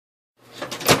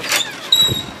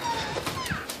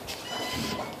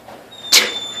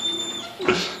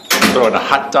throwing a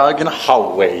hot dog in a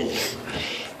hallway.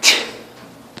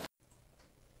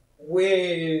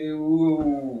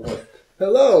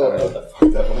 Hello. I don't know what the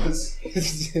fuck that was.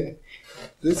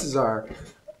 This is our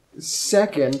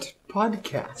second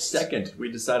podcast. Second,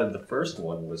 we decided the first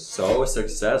one was so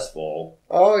successful.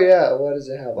 Oh yeah, what does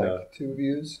it have? Like 2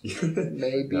 views,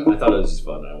 maybe. No, I thought it was just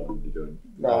fun. I wanted to do it.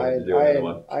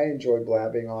 No, I enjoy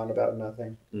blabbing on about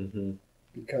nothing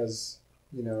because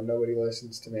nobody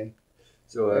listens to me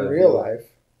in real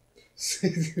life.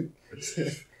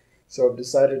 So I've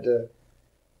decided to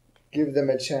give them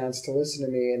a chance to listen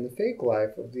to me in the fake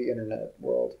life of the internet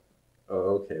world.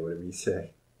 Oh, okay. What did we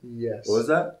say? Yes. What was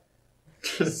that?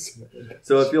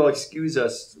 So if you'll excuse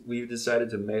us, we've decided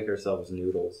to make ourselves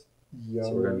noodles. Yummy.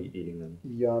 So we're going to be eating them.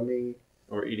 Yummy.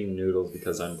 We're eating noodles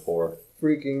because I'm poor.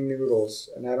 Freaking noodles.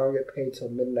 And I don't get paid till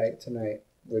midnight tonight,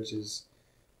 which is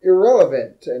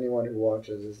irrelevant to anyone who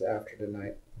watches this after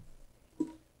tonight.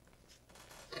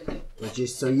 But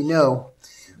just so you know.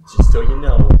 Just so you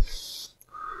know.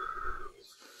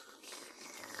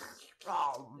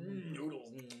 Noodles.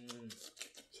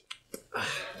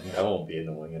 That won't be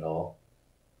annoying at all.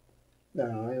 No,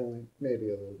 I only maybe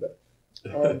a little bit.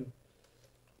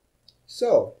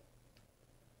 So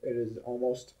it is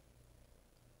almost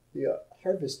the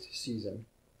harvest season.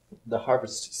 The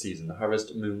harvest season, the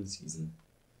harvest moon season.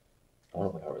 I don't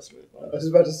know what harvest moon I was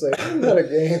about to say, isn't that a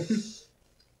game?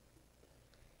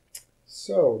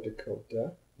 So,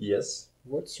 Dakota. Yes.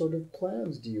 What sort of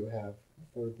plans do you have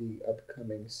for the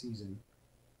upcoming season?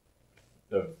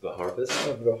 Of the harvest?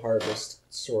 Of the harvest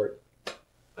sort.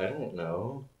 I don't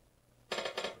know.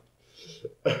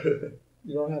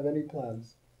 You don't have any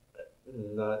plans?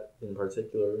 Not in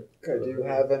particular. Okay, do you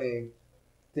have any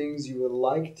things you would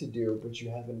like to do but you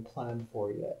haven't planned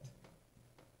for yet?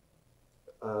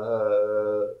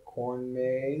 Corn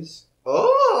maze?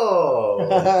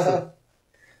 Oh!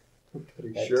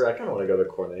 Sure, I kind of want to go to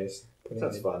corn maze.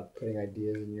 Sounds fun. Putting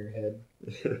ideas in your head.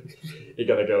 You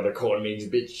gotta go to corn maze,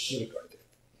 bitch.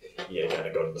 You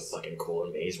gotta go to the fucking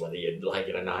corn maze whether you like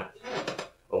it or not.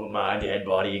 Over my dead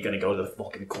body, you're gonna go to the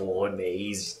fucking corn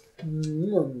maze.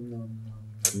 Noodles.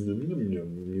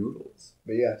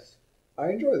 But yes,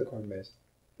 I enjoy the corn maze.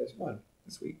 It's fun.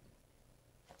 Sweet.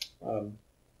 A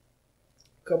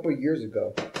couple years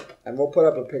ago, and we'll put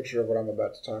up a picture of what I'm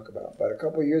about to talk about, but a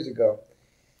couple years ago,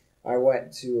 I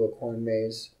went to a corn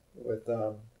maze with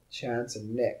Chance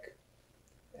and Nick,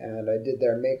 and I did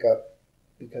their makeup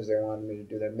because they wanted me to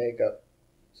do their makeup.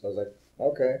 So I was like,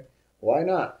 okay, why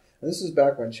not? And this was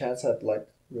back when Chance had like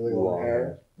really long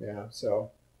hair. Yeah,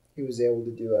 so he was able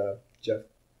to do a Jeff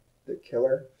the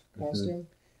Killer costume,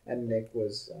 and Nick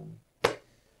was,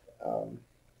 oh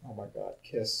my god,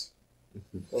 Kiss.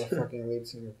 Or a fucking lead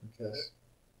singer from Kiss.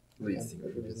 Lead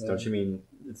singer from Kiss. Don't you mean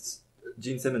it's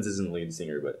Gene Simmons isn't lead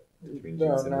singer, but don't you mean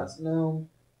Gene Simmons? No.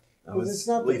 It's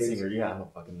not the lead singer. Yeah, I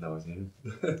don't fucking know his name.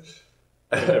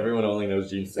 Everyone only knows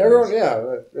Gene Simmons. Everyone,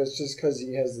 yeah. It's just because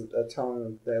he has a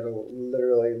tone that'll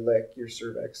literally lick your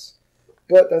cervix.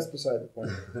 But that's beside the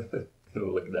point.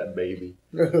 Look at that baby.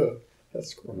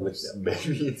 That's gross. Look at that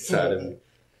baby inside of you.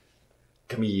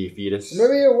 Come here, fetus.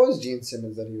 Maybe it was Gene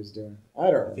Simmons that he was doing.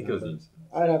 I don't know. I think it was Gene Simmons.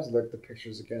 I'd have to look at the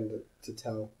pictures again to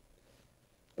tell.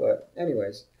 But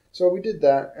anyways, so we did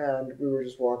that, and we were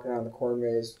just walking around the corn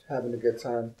maze, having a good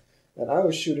time. And I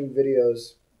was shooting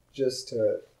videos just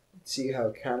to see how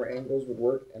camera angles would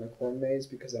work in a corn maze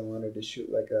because I wanted to shoot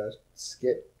like a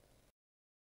skit.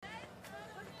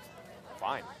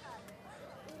 Fine.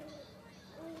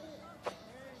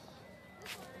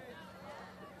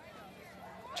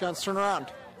 Chance, turn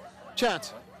around.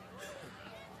 Chance.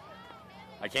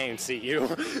 I can't even see you.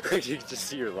 You can just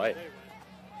see your light.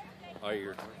 Oh,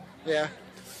 you're... Yeah.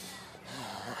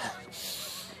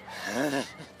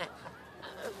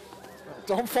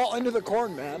 Don't fall into the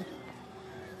corn, man.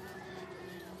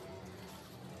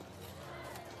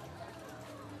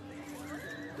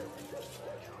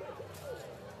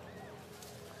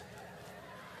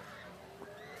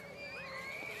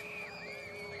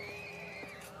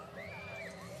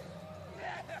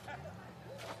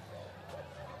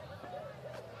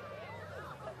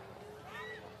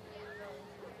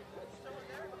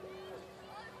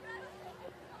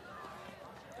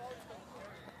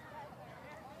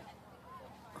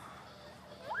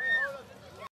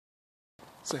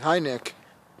 Say hi, Nick.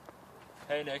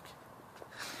 Hey, Nick.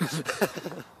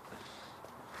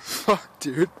 Fuck,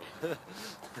 dude.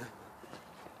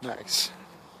 Nice.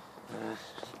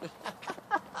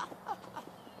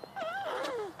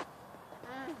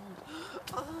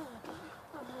 Oh, yeah.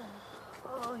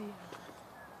 Oh,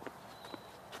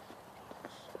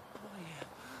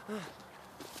 yeah.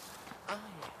 Oh,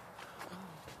 yeah.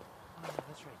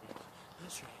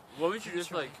 What would you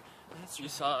just like? You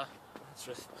saw it's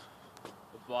just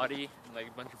a body and like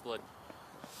a bunch of blood.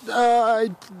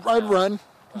 I'd run.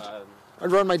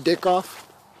 I'd run my dick off.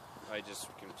 I just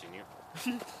continue.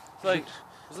 It's like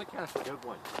It's like kind of a good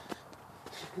one.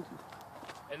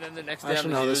 and then the next day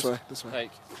Actually, on the no, news, this way.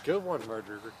 like Good one,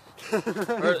 murderer.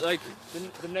 or like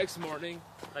the next morning,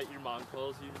 like your mom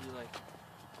calls you and you're like,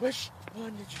 which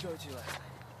one did you go to last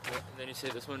night? And then you say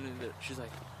this one, and she's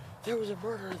like, there was a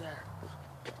murderer there.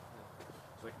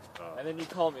 It's like, And then you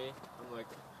call me. I'm like,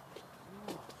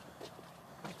 oh,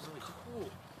 that's really cool.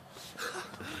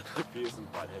 Beavis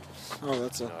and Butthead. Oh,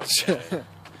 that's No, a... okay.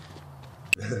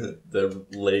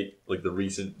 the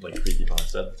recent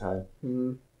creepypasta at the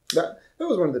time. That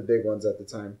was one of the big ones at the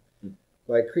time.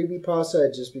 Like creepypasta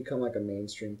had just become like a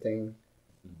mainstream thing.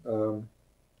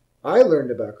 I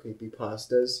learned about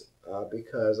creepypastas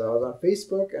because I was on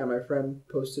Facebook and my friend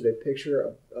posted a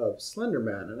picture of Slender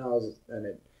Man, and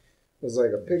it was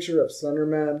like a picture of Slender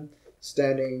Man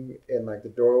standing in like the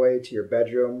doorway to your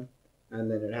bedroom, and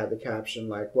then it had the caption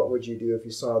like, "What would you do if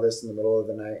you saw this in the middle of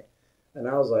the night?" And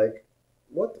I was like,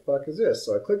 what the fuck is this?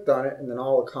 So I clicked on it, and then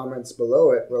all the comments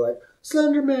below it were like,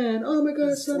 Slender Man! Oh my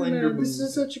god, Slender Man! This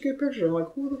is such a good picture. I'm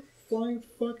like, who the flying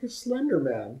fuck is Slender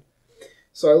Man?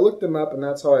 So I looked him up, and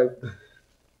that's how I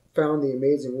found the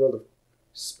amazing world of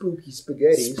spooky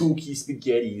spaghettis. Spooky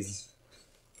spaghettis.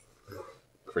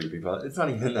 Creepypasta. It's not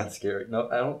even that scary. No,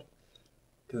 I don't.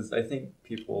 Because I think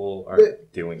people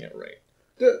aren't doing it right.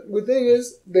 The thing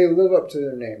is, they live up to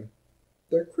their name.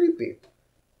 They're creepy.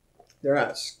 They're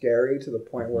not scary to the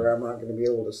point where I'm not going to be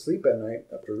able to sleep at night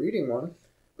after reading one,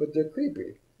 but they're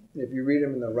creepy. If you read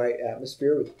them in the right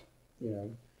atmosphere with,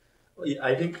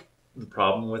 I think the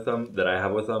problem with them, that I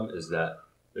have with them, is that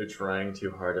they're trying too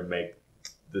hard to make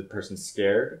the person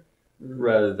scared,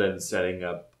 rather than setting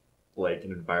up, like,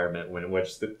 an environment in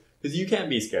which because you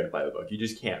can't be scared by the book. You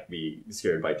just can't be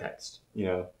scared by text,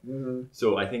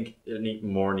 So I think it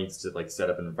needs to, like,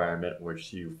 set up an environment in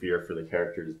which you fear for the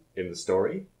characters in the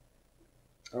story.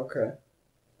 Okay.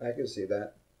 I can see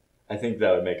that. I think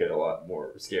that would make it a lot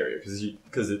more scarier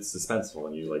because it's suspenseful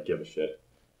and you like give a shit.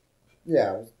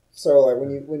 Yeah. So like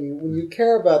when you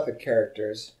care about the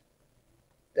characters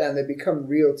and they become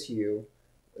real to you,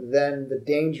 then the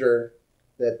danger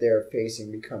that they're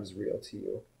facing becomes real to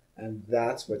you, and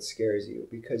that's what scares you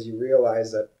because you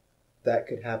realize that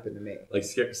could happen to me. Like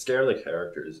scare the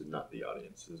characters and not the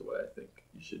audience is what I think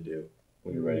you should do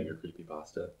when you're writing your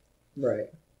creepypasta. Right.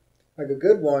 Like a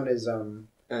good one is and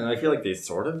I feel like they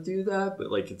sort of do that, but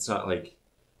like it's not like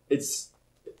it's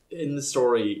in the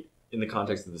story, in the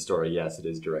context of the story, yes, it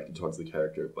is directed towards the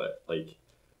character, but like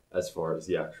as far as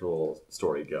the actual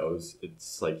story goes,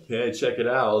 it's like, hey, check it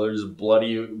out, there's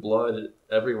bloody blood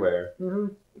everywhere.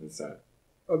 It's not.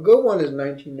 A good one is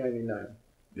 1999.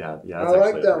 Yeah, I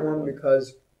like that one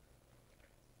because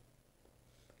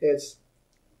it's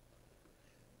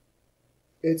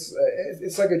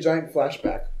like a giant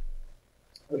flashback,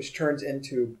 which turns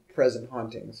into present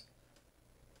hauntings.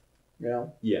 Yeah.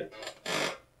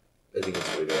 I think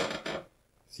it's really good.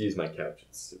 Excuse my couch.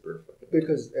 It's super fucking...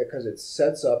 Because it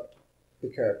sets up the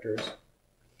characters,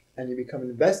 and you become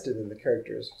invested in the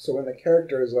characters. So when the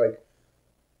character is like,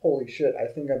 holy shit, I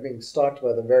think I'm being stalked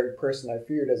by the very person I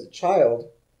feared as a child,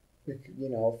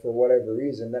 for whatever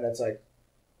reason, then it's like,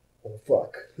 oh,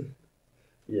 fuck.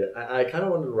 Yeah, I kind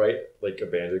of wanted to write, like, a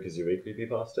Banjo-Kazooie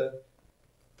creepypasta,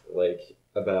 like,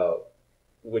 about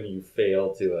when you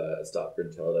fail to stop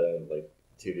Gruntilda and, like,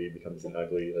 2D becomes an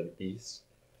ugly, like, beast.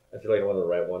 I feel like I want to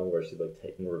write one where she's, like,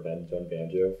 taking revenge on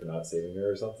Banjo for not saving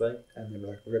her or something. And then,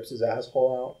 like, rips his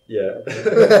asshole out. Yeah.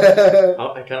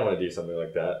 I kind of want to do something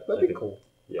like that. That'd be cool.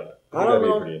 Yeah. I don't know. That'd be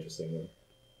a pretty interesting one.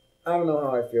 I don't know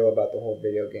how I feel about the whole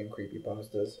video game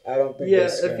creepypastas. I don't think they're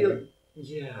scary.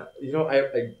 Yeah.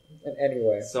 And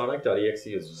anyway. Sonic.exe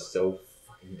is just so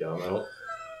fucking dumb.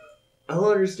 I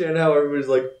don't understand how everybody's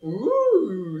like,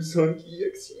 ooh,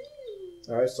 Sonic.exe.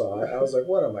 I saw it. I was like,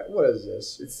 what is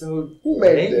this? It's so Who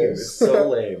made lame. this? It's so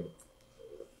lame.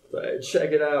 But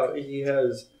check it out. He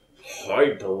has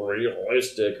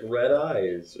hyper-realistic red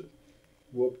eyes.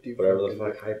 Whatever the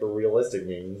fuck hyper-realistic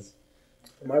means.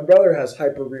 My brother has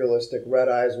hyper-realistic red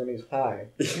eyes when he's high.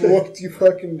 What do you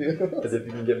fucking do? As if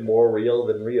you can get more real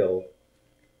than real.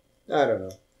 I don't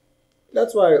know.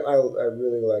 That's why I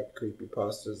really like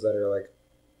creepypastas that are like,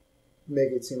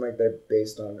 make it seem like they're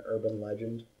based on urban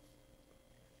legend.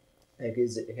 It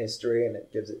gives it history and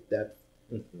it gives it depth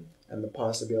and the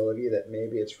possibility that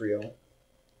maybe it's real.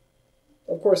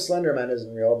 Of course, Slender Man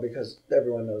isn't real because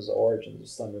everyone knows the origins of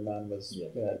Slender Man was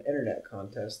in an internet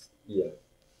contest. Yeah.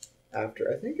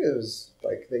 after. I think it was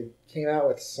like they came out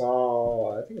with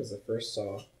Saw. I think it was the first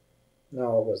Saw.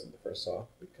 No, it wasn't the first Saw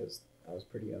because I was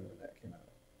pretty young when that came out.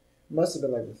 It must have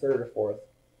been like the third or fourth.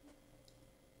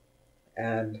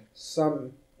 And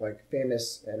some like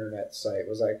famous internet site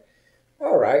was like,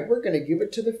 all right, we're going to give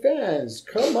it to the fans.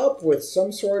 Come up with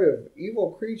some sort of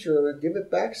evil creature, give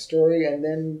it backstory, and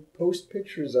then post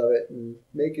pictures of it and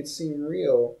make it seem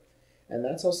real. And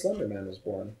that's how Slender Man was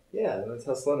born. Yeah, that's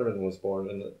how Slenderman was born.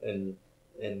 And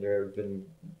there have been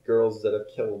girls that have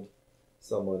killed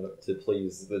someone to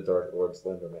please the Dark Lord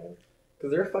Slenderman.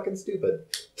 Because they're fucking stupid.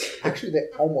 Actually, they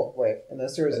almost,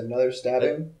 unless there was another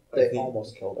stabbing, they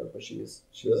almost killed her. But she's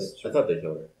I thought they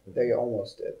killed her. They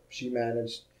almost did. She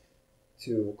managed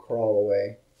to crawl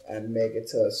away and make it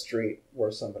to a street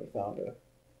where somebody found her.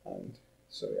 And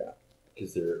so, yeah.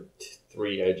 Because they're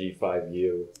 3 edgy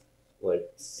 5U,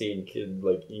 like, scene kid,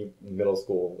 like, middle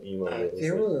school emo.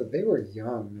 They were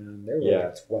young, man. They were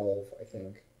like 12, I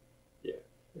think. Yeah.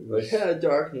 Like,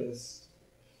 darkness.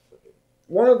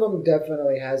 One of them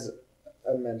definitely has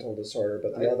a mental disorder,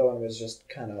 but the other one was just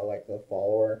kind of like the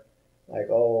follower. Like,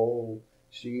 oh,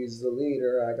 she's the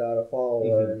leader, I got a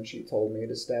follower, and she told me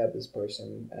to stab this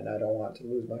person, and I don't want to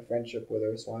lose my friendship with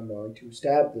her, so I'm going to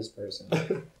stab this person.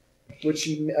 Which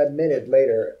she admitted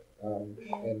later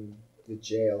in the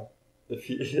jail. If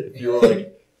you were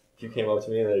like, if you came up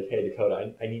to me and like, hey,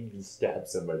 Dakota, I need you to stab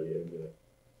somebody, I'd be like,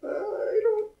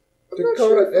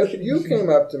 Dakota, if you came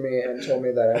up to me and told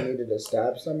me that I needed to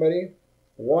stab somebody,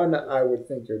 1, I would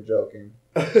think you're joking.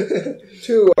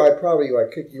 2, I'd probably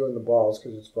like kick you in the balls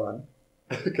because it's fun.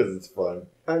 Because it's fun.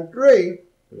 And 3,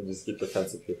 let me just get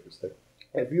defensive here for a second.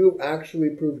 If you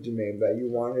actually proved to me that you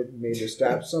wanted me to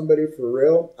stab somebody for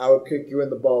real, I would kick you in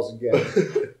the balls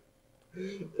again.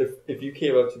 If you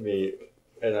came up to me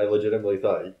and I legitimately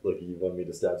thought like you wanted me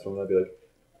to stab someone, I'd be like,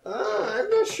 I'm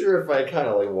not sure if I kind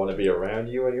of like want to be around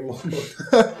you anymore.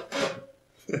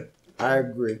 I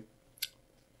agree.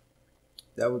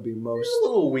 That would be most. It's a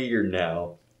little weird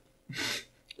now.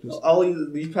 All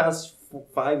these past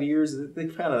 5 years, they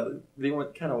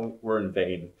were in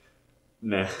vain.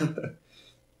 Nah.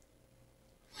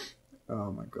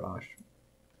 Oh my gosh.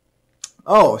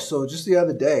 Oh, so just the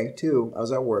other day too, I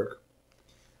was at work.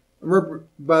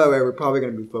 By the way, we're probably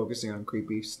going to be focusing on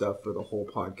creepy stuff for the whole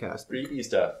podcast. Creepy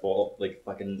stuff. Well, like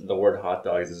fucking the word hot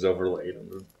dogs is overlaid on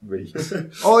the video.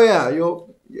 Oh yeah,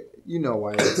 you know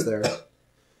why it's there.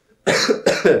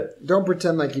 Don't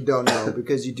pretend like you don't know,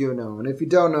 because you do know. And if you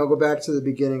don't know, go back to the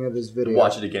beginning of this video.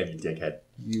 Watch it again, you dickhead.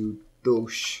 You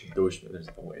douche. Douche. There's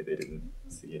no way they didn't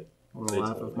see it. I'm going to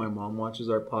laugh if my mom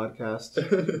watches our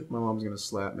podcast. My mom's going to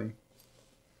slap me.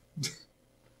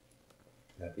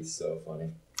 That'd be so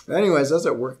funny. Anyways, I was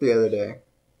at work the other day,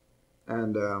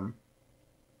 and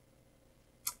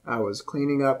I was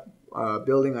cleaning up a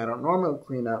building I don't normally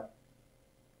clean up,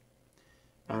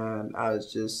 and I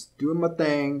was just doing my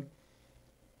thing,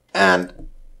 and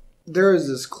there is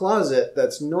this closet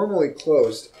that's normally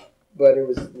closed, but it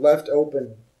was left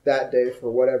open that day for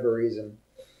whatever reason,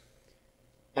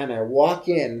 and I walk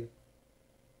in,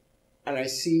 and I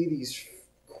see these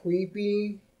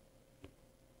creepy...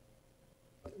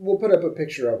 We'll put up a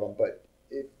picture of them, but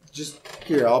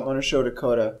here, I'm going to show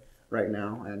Dakota right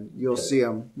now, and you'll see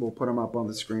them. We'll put them up on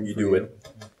the screen. You do it.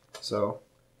 So,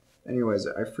 anyways,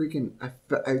 that.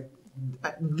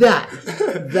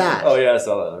 Oh yeah, I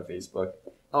saw that on Facebook.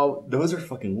 Oh, those are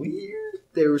fucking weird.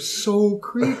 They were so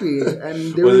creepy,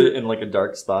 and was it in like a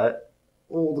dark spot?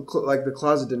 Well, the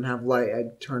closet didn't have light.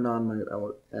 I turned on my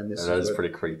and this. That is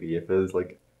pretty creepy. If it was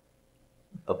like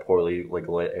a poorly like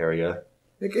lit area.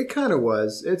 It kind of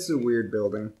was. It's a weird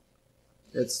building.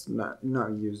 It's not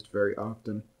used very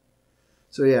often.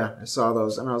 So yeah, I saw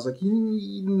those and I was like,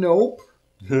 nope.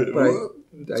 But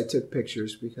I took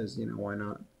pictures because, why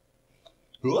not?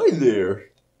 Hi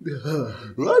there.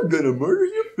 I'm gonna murder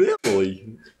your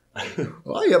family.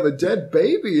 I have a dead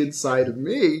baby inside of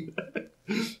me.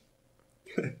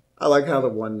 I like how the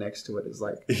one next to it is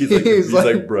like... He's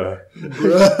like, bruh.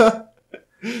 Bruh.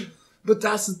 But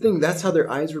that's the thing. That's how their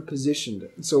eyes were positioned.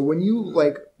 So when you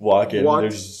walk in,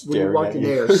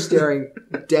 they're staring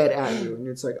dead at you, and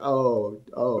it's like, oh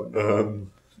no.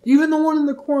 Even the one in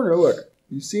the corner. Look,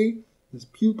 you see, his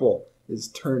pupil is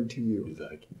turned to you. He's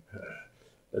like,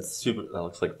 that's super. That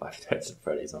looks like Five Nights at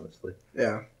Freddy's, honestly.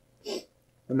 Yeah,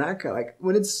 and that kind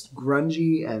when it's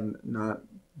grungy and not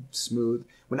smooth.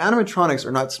 When animatronics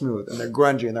are not smooth and they're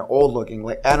grungy and they're old looking,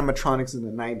 like animatronics in the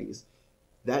 90s.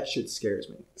 That shit scares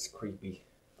me. It's creepy.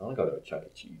 I want to go to a Chuck E.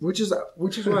 Cheese. Which is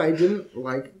why I didn't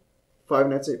like Five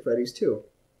Nights at Freddy's 2.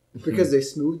 Because they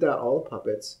smoothed out all the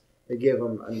puppets. They gave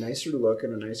them a nicer look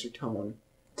and a nicer tone.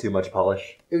 Too much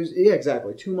polish. It was, yeah,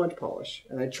 exactly, too much polish.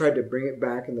 And I tried to bring it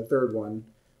back in the third one,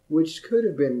 which could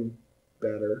have been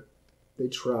better. They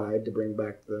tried to bring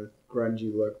back the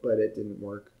grungy look, but it didn't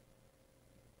work.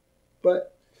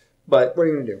 But what are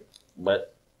you going to do?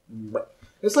 But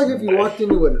It's like if you walked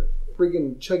into a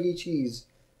freaking Chuck E. Cheese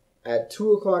at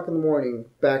 2 o'clock in the morning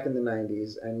back in the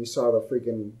 90s and you saw the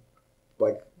freaking,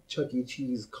 like, Chuck E.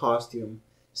 Cheese costume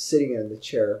sitting in the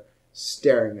chair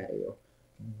staring at you.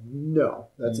 No.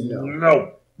 That's a no.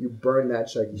 No. You burn that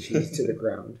Chuck E. Cheese to the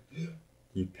ground.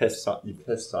 You pissed on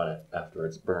it after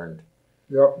it's burned.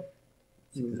 Yep.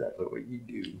 That's exactly what you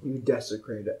do. You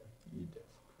desecrate it. You do.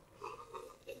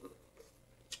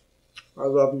 I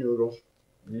love noodles.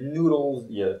 Noodles,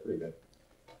 yeah, that's pretty good.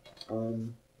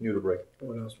 Noodle break.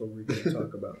 What else were we going to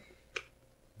talk about?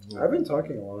 I've been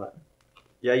talking a lot.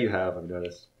 Yeah, you have. I've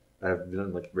noticed. I've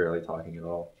been like rarely talking at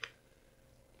all.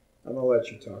 I'm going to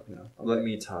let you talk now. Let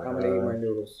me talk. I'm going to eat my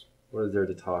noodles. What is there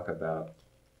to talk about?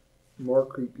 More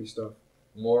creepy stuff.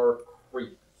 More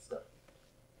creep stuff.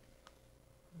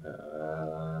 You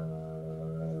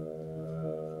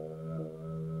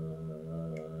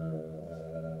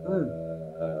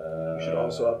should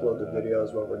also upload the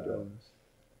videos while we're doing this.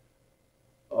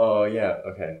 Oh, yeah.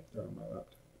 Okay. They're on my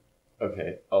laptop.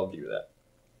 Okay, I'll do that.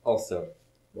 Also,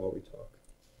 While we talk.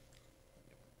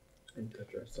 And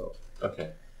touch ourselves.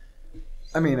 okay.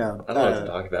 I mean, I don't know what to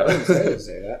talk about. I didn't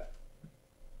say that.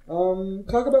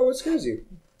 Talk about what scares you.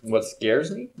 What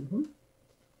scares me? Mm-hmm.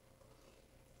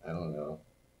 I don't know.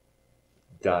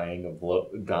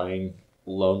 Dying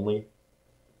lonely.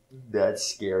 That's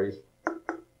scary.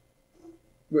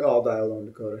 We all die alone,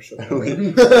 Dakota. Shut up.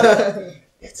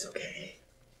 It's okay.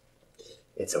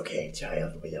 It's okay,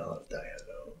 child. We all die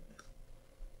alone.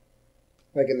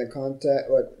 Like in the context,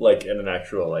 Like in an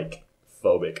actual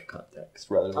phobic context,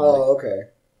 rather than. Oh, okay.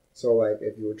 So like,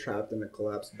 if you were trapped in a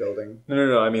collapsed building.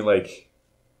 No. I mean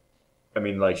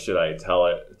should I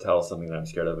tell something that I'm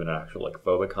scared of in an actual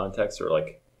phobic context, or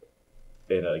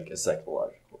in a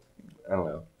psychological? I don't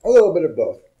know. A little bit of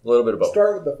both. A little bit of both.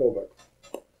 Start with the phobic.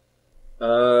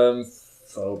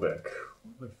 Phobic.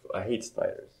 I hate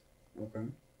spiders. Okay.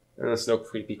 There's no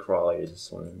creepy crawly. I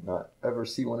just want to not ever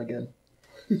see one again.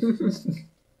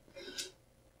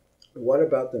 What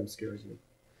about them scares you?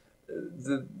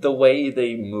 The way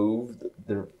they move,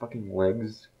 their fucking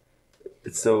legs,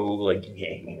 it's so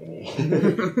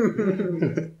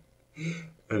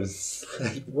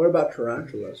What about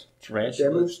tarantulas? Tarantulas? They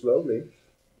move slowly.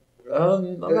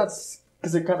 I'm not,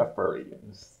 because they're kind of furry.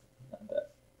 It's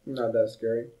Not that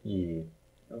scary. Yeah.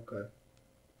 Okay.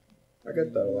 I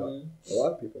get that a lot. A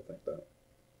lot of people think that.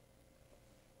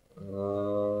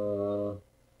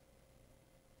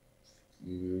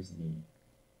 Excuse me.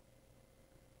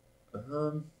 I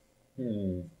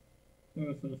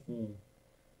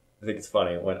think it's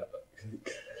funny when,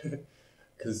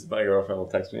 because my girlfriend will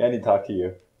text me, I need to talk to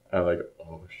you. And I'm like,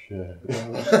 oh shit.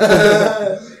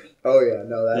 Oh yeah,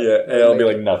 no, that. Yeah, and it'll be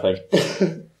like nothing.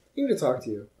 I need to talk to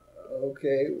you.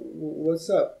 Okay, what's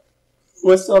up?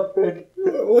 What's up, Rick?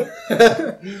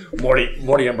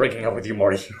 Morty, I'm breaking up with you,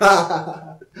 Morty.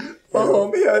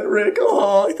 Oh man, Rick.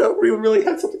 Oh, I thought we really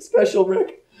had something special,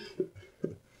 Rick.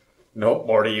 Nope,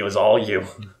 Morty, it was all you.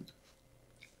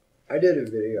 I did a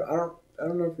video. I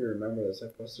don't know if you remember this. I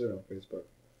posted it on Facebook.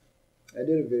 I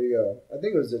did a video. I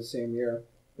think it was the same year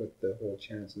with the whole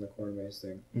Chance and the Corn Maze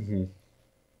thing. Mm-hmm.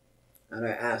 And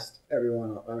I asked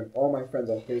everyone, all my friends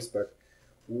on Facebook,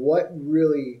 what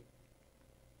really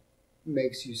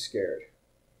makes you scared?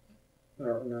 I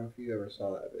don't know if you ever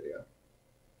saw that video.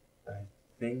 I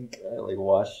think I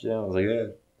watched it. I was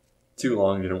like, too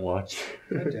long, didn't watch.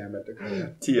 God damn it,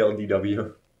 Dakota.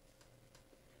 TLDW.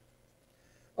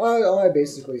 All I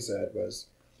basically said was,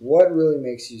 what really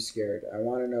makes you scared? I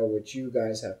want to know what you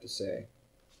guys have to say.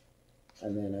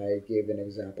 And then I gave an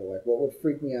example. Like, what would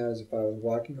freak me out is if I was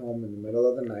walking home in the middle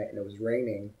of the night and it was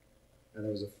raining and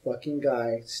there was a fucking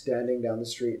guy standing down the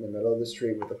street in the middle of the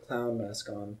street with a clown mask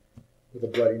on with a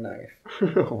bloody knife.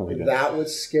 Oh my God. That would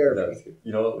scare me.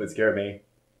 You know what would scare me?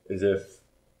 Is if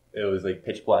it was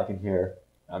pitch black in here.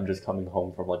 I'm just coming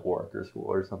home from work or school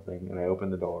or something, and I open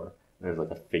the door and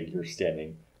there's a figure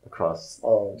standing across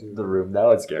the room. That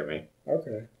would scare me.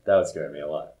 Okay. That would scare me a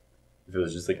lot. If it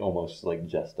was just almost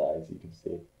just eyes you can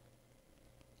see.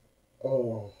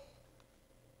 Oh.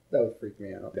 That would freak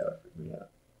me out. That would freak me out.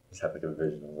 Just have a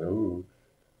vision. I was ooh.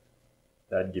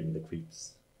 That'd give me the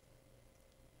creeps.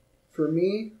 For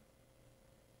me,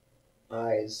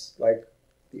 eyes,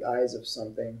 the eyes of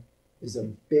something, is a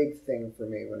big thing for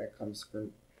me when it comes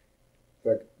from,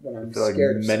 when I'm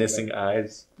scared of menacing something.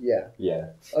 eyes? Yeah.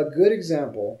 Yeah. A good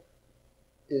example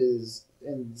is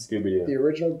in Scooby-Doo. the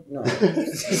original, no.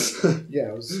 Yeah,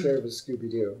 I was scared of a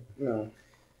Scooby-Doo. No.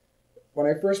 When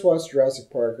I first watched Jurassic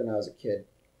Park when I was a kid,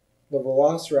 the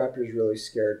Velociraptors really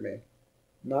scared me.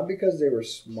 Not because they were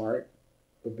smart,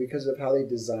 but because of how they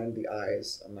designed the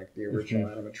eyes on like the original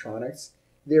animatronics.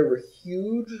 They were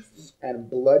huge and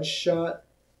bloodshot,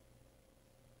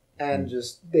 and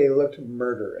just they looked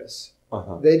murderous.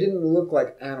 They didn't look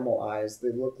like animal eyes; they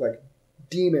looked like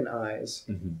demon eyes.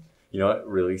 You know what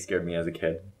really scared me as a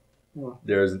kid? What?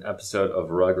 There was an episode of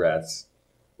Rugrats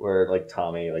where like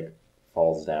Tommy like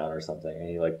falls down or something, and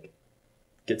he like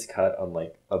gets cut on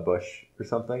like a bush or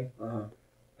something, and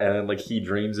then like he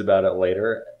dreams about it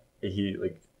later. He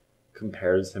like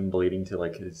compares him bleeding to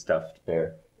like his stuffed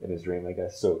bear in his dream, I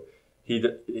guess. So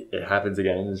it happens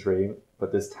again in his dream,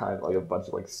 but this time like a bunch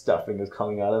of like stuffing is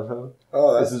coming out of him.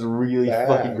 Oh, this is really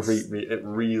fucking creepy. It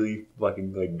really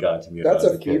fucking like got to me. That's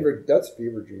a fever. That's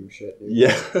fever dream shit, dude.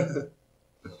 Yeah.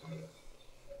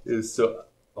 It was so.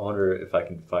 I wonder if I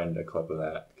can find a clip of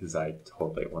that because I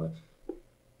totally want to.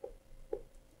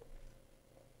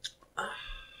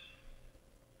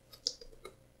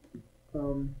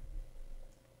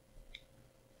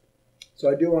 So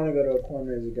I do want to go to a corn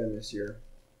maze again this year.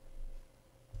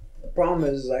 The problem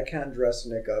is I can't dress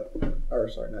Nick up. Or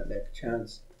sorry, not Nick.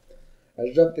 Chance. I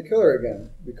jumped the killer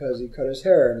again because he cut his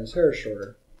hair and his hair is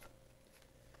shorter.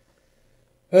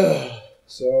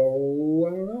 So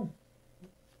I don't know.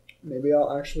 Maybe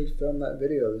I'll actually film that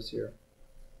video this year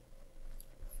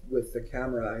with the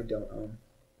camera I don't own.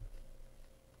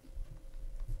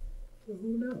 So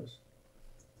who knows?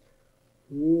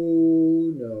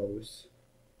 Who knows?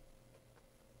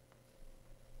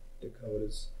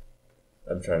 Dakota's.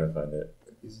 I'm trying to find it.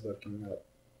 He's looking up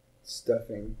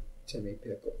stuffing Tommy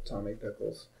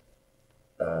Pickles.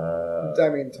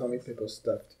 Tommy Pickles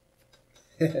stuffed.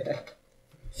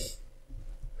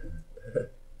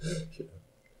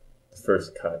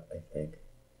 First cut, I think.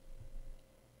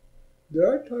 Did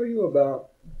I tell you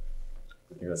about?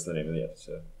 I think that's the name of the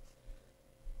episode.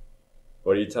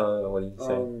 What are you telling? What are you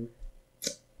saying?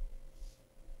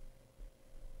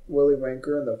 Willy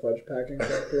Wanker and the Fudge Packing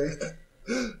Factory.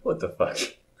 What the fuck?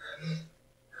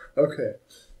 Okay.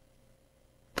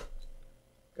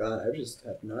 God, I just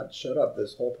have not shut up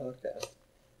this whole podcast.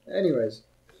 Anyways,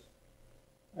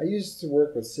 I used to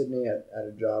work with Sydney at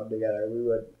a job together. We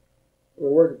were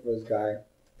working for this guy,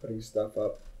 putting stuff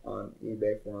up on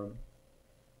eBay for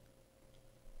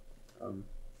him.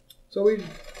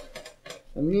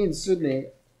 And me and Sydney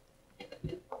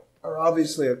are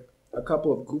obviously a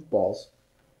couple of goofballs.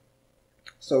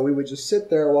 So we would just sit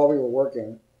there while we were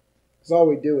working, because all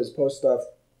we do is post stuff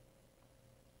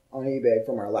on eBay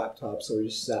from our laptop. So we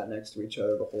just sat next to each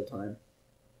other the whole time.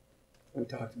 We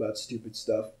talked about stupid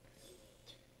stuff.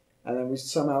 And then we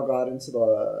somehow got into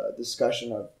the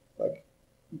discussion of like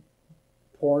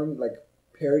porn, like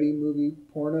parody movie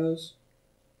pornos.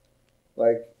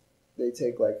 Like they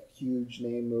take like huge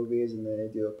name movies and they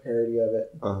do a parody of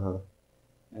it.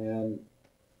 And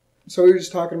so we were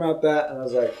just talking about that, and I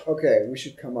was like, okay, we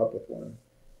should come up with one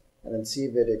and then see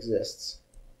if it exists.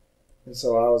 And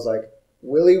so I was like,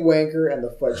 Willy Wanker and the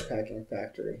Fudge Packing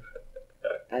Factory.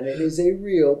 And it is a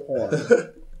real porn.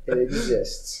 It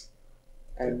exists.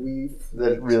 And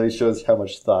that really shows how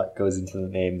much thought goes into the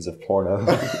names of porno.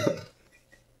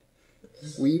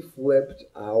 We flipped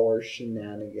our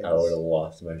shenanigans. I would have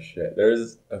lost my shit.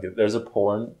 There's a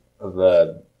porn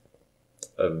of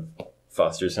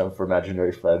Foster's Home for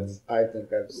Imaginary Friends. I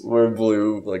think I've seen where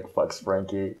Blue like fucks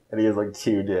Frankie and he has like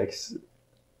 2 dicks.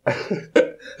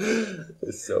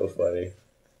 It's so funny.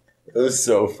 It was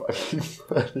so fucking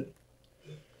funny.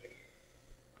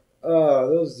 Oh,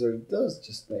 those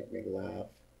just make me laugh.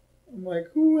 I'm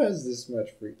like, who has this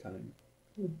much free time?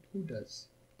 Who does?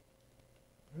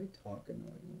 I talk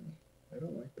annoyingly. I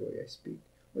don't like the way I speak.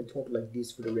 I talk like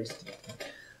this for the rest of the time.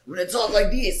 I'm gonna talk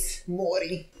like this,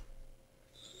 Morty.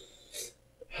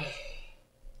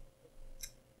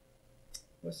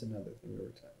 What's another thing we were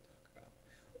trying to talk about?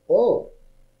 Oh,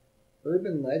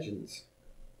 urban legends.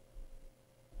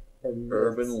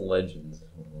 Urban legends.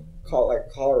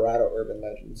 Like Colorado urban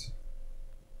legends.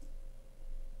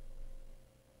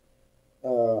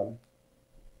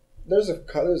 There's a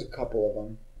couple of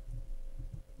them.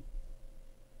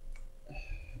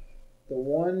 The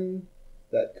one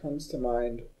that comes to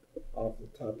mind off the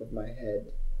top of my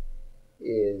head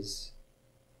is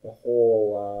the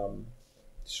whole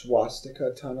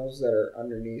swastika tunnels that are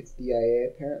underneath DIA,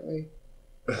 apparently.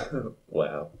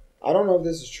 Wow. I don't know if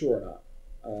this is true or not.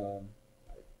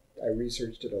 I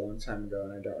researched it a long time ago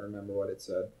and I don't remember what it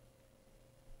said.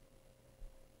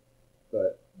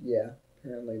 But yeah,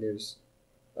 apparently there's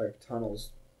like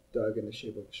tunnels dug in the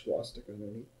shape of a swastika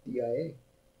underneath DIA,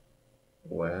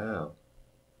 Wow.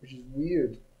 which is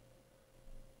weird.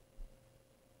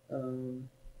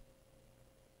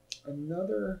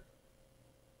 Another.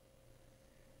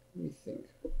 Let me think.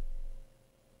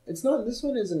 It's not. This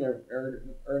one isn't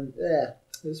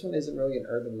this one isn't really an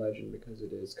urban legend because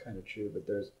it is kind of true. But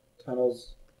there's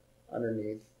tunnels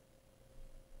underneath,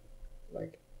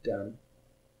 like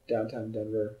downtown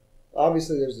Denver.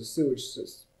 Obviously, there's a sewage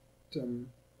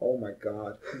system. Oh my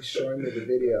God! He's showing me the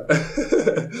video.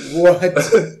 What?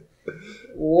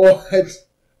 What?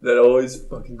 That always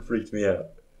fucking freaked me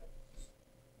out.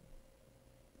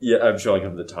 Yeah, I'm showing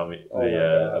him the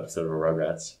episode of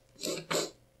Rugrats.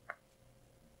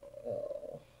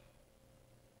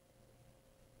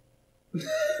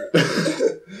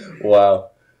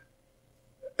 Wow.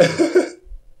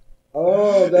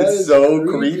 Oh, that it's is so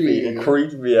creepy. It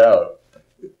creeped me out.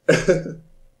 It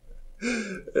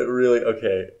really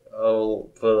okay. I'll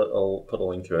put a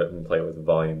link to it and play it with the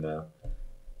volume now.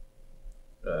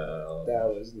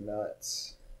 That was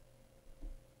nuts.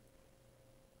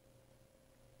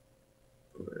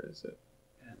 Where is it?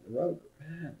 Man, the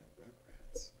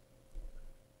Rugrats.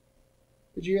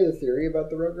 Did you hear the theory about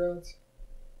the Rugrats?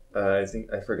 I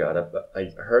think I forgot it, but I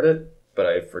heard it, but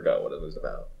I forgot what it was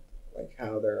about. Like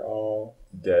how they're all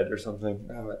Dead or something?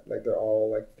 like they're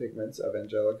all like figments of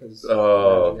Angelica's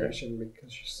imagination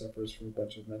because she suffers from a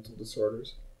bunch of mental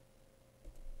disorders.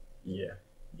 Yeah.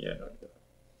 No.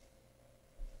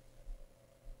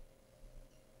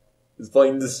 It's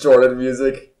playing distorted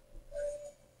music.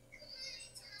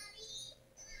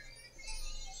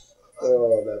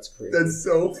 Oh, that's creepy. That's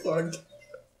so fucked.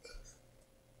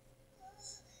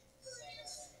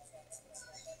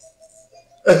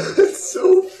 It's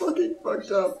so fucking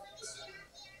fucked up.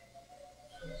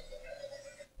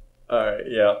 Alright,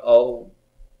 yeah, I'll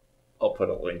put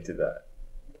a link to that.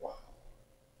 Wow.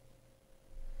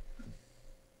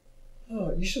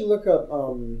 Oh, you should look up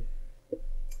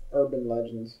urban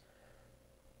legends.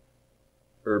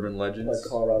 Urban legends? Like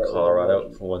Colorado.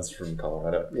 Colorado, one's from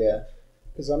Colorado. Yeah,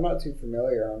 because I'm not too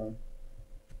familiar on them.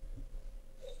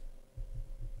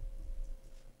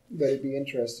 But it'd be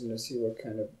interesting to see what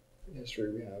kind of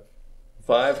history we have.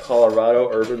 5 Colorado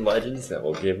urban legends that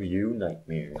will give you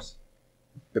nightmares.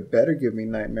 It better give me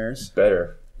nightmares.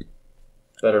 Better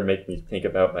make me think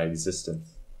about my existence.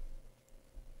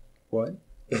 What?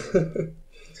 We're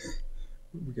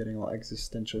getting all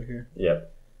existential here.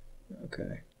 Yep.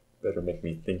 Okay. Better make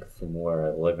me think from where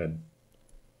I live in.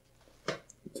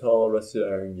 The tall, rusted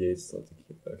iron gates let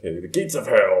the gates of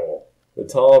hell! The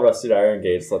tall, rusted iron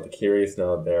gates let the curious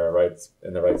know they're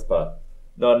in the right spot.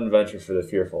 Not an adventure for the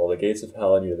fearful. The gates of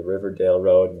hell near the Riverdale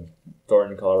Road in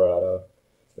Thornton, Colorado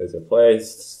is a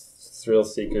place thrill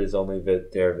seekers only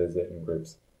dare visit in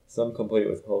groups. Some complete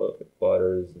with holy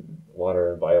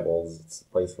water and Bibles. It's a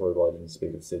place where legends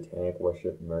speak of satanic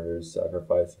worship, murders,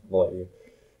 sacrifice, lady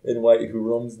in white who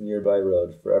roams the nearby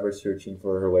road, forever searching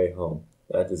for her way home.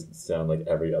 That doesn't sound like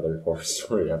every other horror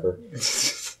story ever.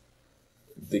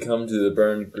 They come to the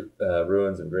burned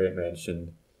ruins of a great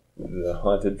mansion, the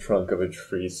haunted trunk of a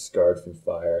tree scarred from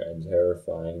fire, and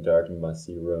terrifying, dark and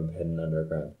musty room hidden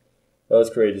underground. Those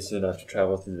courageous enough to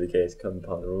travel through the gates come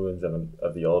upon the ruins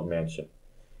of the old mansion.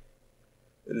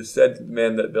 It is said the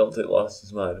man that built it lost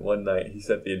his mind. One night he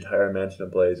set the entire mansion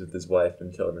ablaze with his wife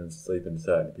and children asleep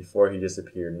inside. Before he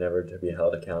disappeared, never to be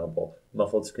held accountable,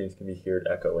 muffled screams can be heard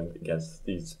echoing against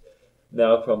these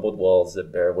now crumbled walls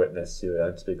that bear witness to an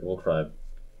unspeakable crime.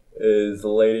 It is the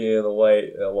lady in the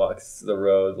white that walks the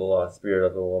road, the lost spirit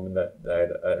of the woman that died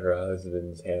at her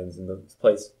husband's hands in this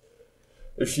place.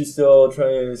 Is she still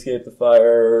trying to escape the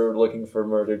fire, looking for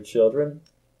murdered children?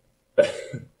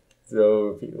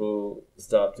 So people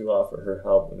stop to offer her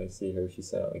help when they see her. She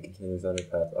silently continues on her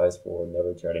path, eyes forward,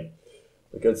 never turning.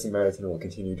 The Good Samaritan will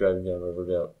continue driving down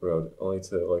Riverdale Road, only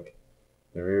to look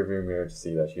in the rearview mirror to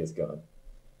see that she is gone.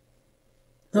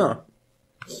 Huh.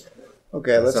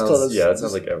 Okay, let's tell this. Yeah, it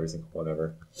sounds like every single one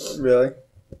ever. Really?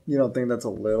 You don't think that's a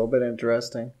little bit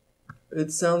interesting?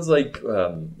 It sounds like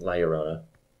La Llorona.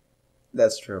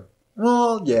 That's true.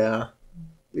 Well, yeah.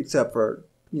 Except for,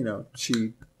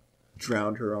 she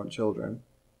drowned her own children.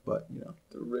 But,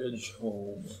 The Ridge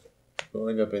Home.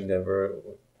 Growing up in Denver,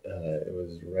 it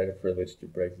was right a privilege to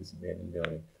break this abandoned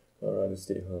building. Colorado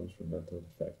State Homes for Mental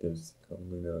Defectives,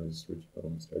 commonly known as Ridge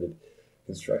Home, started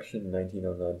construction in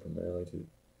 1909 primarily to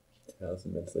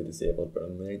housing mentally disabled, but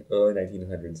in the early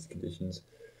 1900s, conditions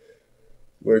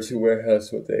were to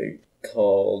warehouse what they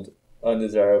called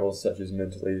undesirables, such as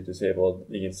mentally disabled,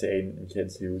 the insane, and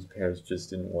kids whose parents just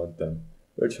didn't want them.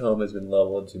 Ridge Home has been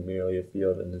leveled to merely a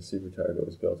field and a supertarget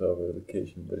was built over the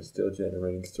location, but is still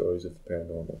generating stories of the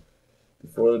paranormal.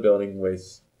 Before the building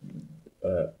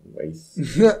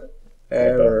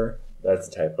Error. That's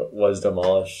a typo. Was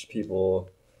demolished, people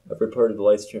have reported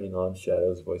lights turning on,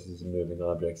 shadows, voices, and moving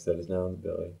objects that is now in the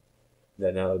building.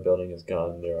 That now the building is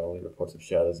gone, there are only reports of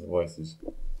shadows and voices.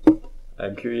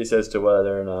 I'm curious as to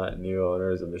whether or not new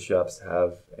owners of the shops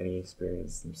have any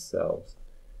experience themselves.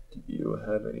 Do you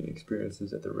have any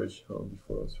experiences at the Ridge Home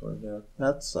before it was torn down?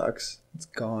 That sucks. It's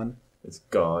gone. It's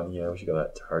gone. Yeah, we should go to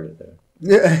that Target there.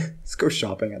 Yeah, let's go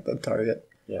shopping at the Target.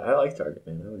 Yeah, I like Target,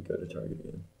 man. I would go to Target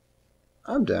again.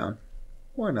 I'm down.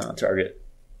 Why not? Target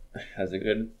has a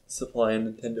good supply of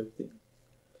Nintendo things.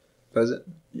 Does it?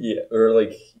 Yeah, or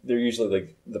like they're usually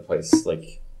like the place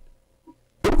like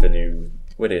the new.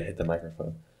 Way to hit the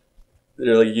microphone.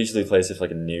 They're like usually a place if like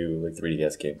a new like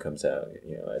 3DS game comes out.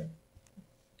 You know, I'd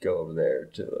go over there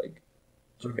to like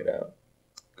check it out.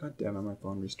 God damn it, my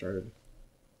phone restarted.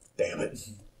 Damn it.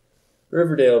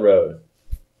 Riverdale Road.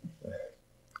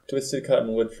 Twisted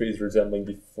cottonwood trees resembling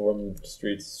deformed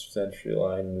streets century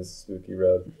line in this spooky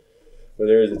road, where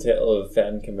there is a tale of a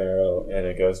fattened Camaro and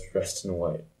a ghost dressed in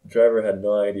white. The driver had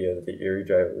no idea that the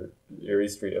eerie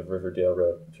street of Riverdale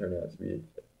Road turned out to be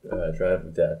a drive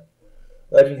of death.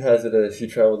 Legend has it that if you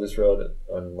travel this road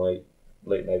on late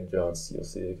night jaunts, you'll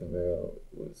see a Camaro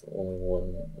with only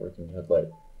one working headlight.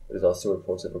 There's also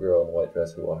reports of a girl in a white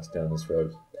dress who walks down this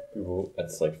road.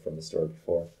 That's like from the story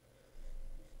before.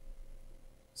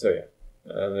 So yeah,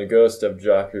 the ghost of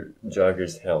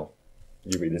Jogger's Hill.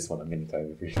 You read this one. I'm going to tell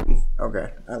you to read it.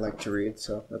 Okay, I like to read,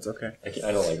 so that's okay.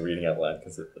 I don't like reading out loud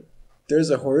because There's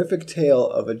a horrific tale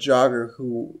of a jogger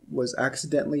who was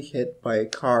accidentally hit by a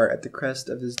car at the crest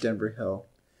of his Denver hill.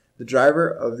 The driver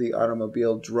of the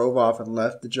automobile drove off and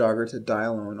left the jogger to die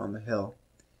alone on the hill.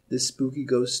 This spooky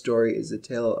ghost story is the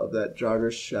tale of that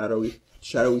jogger's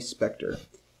shadowy specter,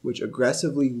 which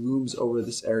aggressively looms over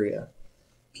this area.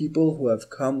 People who have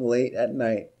come late at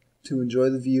night to enjoy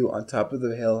the view on top of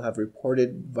the hill have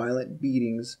reported violent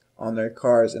beatings on their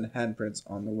cars and handprints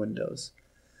on the windows.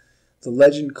 The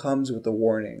legend comes with a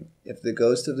warning. If the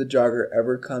ghost of the jogger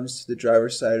ever comes to the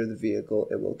driver's side of the vehicle,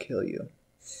 it will kill you.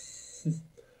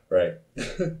 Right.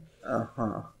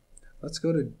 Uh-huh. Let's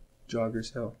go to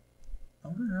Jogger's Hill. I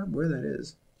wonder where that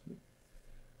is.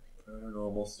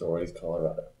 Paranormal Stories,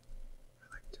 Colorado. I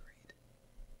like to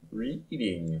read.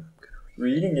 Reading.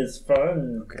 Reading is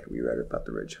fun. Okay, we read about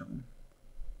the Ridge Home.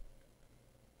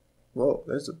 Whoa,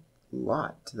 there's a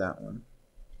lot to that one.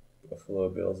 Buffalo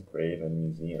Bill's Grave and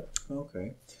Museum.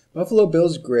 Okay. Buffalo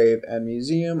Bill's Grave and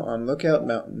Museum on Lookout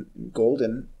Mountain in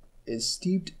Golden is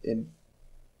steeped in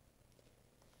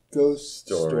ghost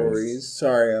stories.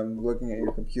 Sorry, I'm looking at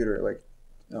your computer like,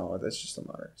 oh, that's just a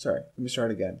monitor. Sorry, let me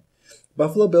start again.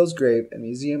 Buffalo Bill's Grave and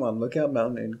Museum on Lookout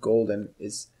Mountain in Golden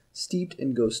is steeped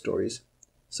in ghost stories.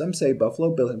 Some say Buffalo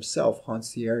Bill himself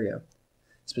haunts the area.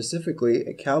 Specifically,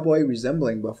 a cowboy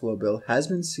resembling Buffalo Bill has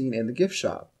been seen in the gift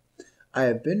shop. I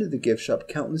have been to the gift shop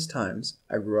countless times.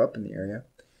 I grew up in the area,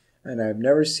 and I have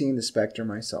never seen the specter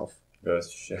myself.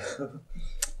 Ghost show.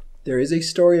 There is a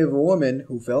story of a woman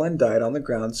who fell and died on the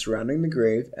ground surrounding the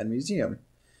grave and museum.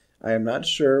 I am not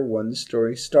sure when the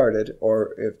story started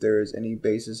or if there is any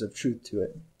basis of truth to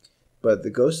it, but the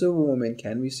ghost of a woman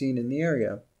can be seen in the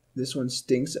area. This one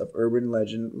stinks of urban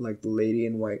legend like the lady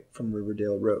in white from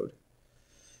Riverdale Road.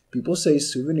 People say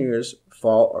souvenirs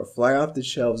fall or fly off the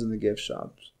shelves in the gift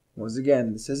shops. Once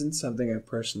again, this isn't something I've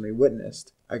personally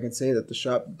witnessed. I can say that the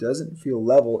shop doesn't feel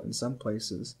level in some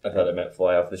places. I thought it meant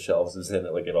fly off the shelves as in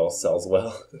like it all sells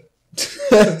well.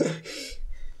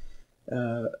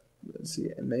 Let's see.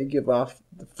 It may give off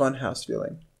the funhouse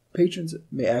feeling. Patrons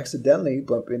may accidentally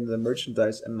bump into the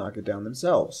merchandise and knock it down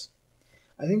themselves.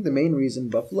 I think the main reason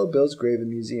Buffalo Bill's Grave and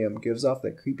Museum gives off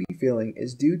that creepy feeling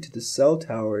is due to the cell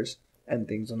towers and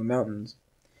things on the mountains.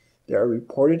 There are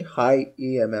reported high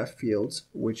EMF fields,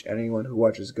 which anyone who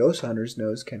watches Ghost Hunters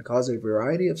knows can cause a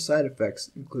variety of side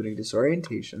effects, including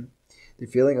disorientation, the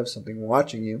feeling of something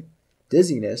watching you,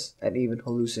 dizziness, and even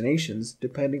hallucinations,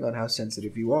 depending on how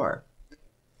sensitive you are.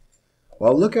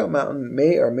 While Lookout Mountain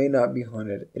may or may not be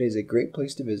haunted, it is a great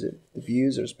place to visit. The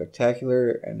views are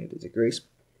spectacular, and it's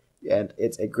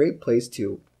a great place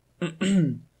to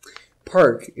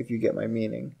park, if you get my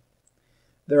meaning.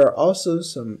 There are also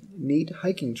some neat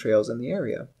hiking trails in the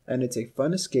area, and it's a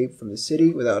fun escape from the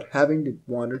city without having to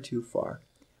wander too far.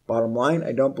 Bottom line,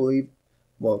 I don't believe...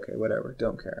 Well, okay, whatever,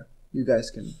 don't care. You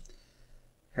guys can...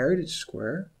 Heritage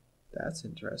Square? That's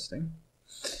interesting.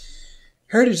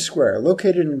 Heritage Square,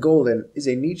 located in Golden, is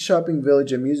a neat shopping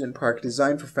village amusement park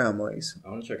designed for families. I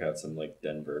want to check out some like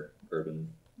Denver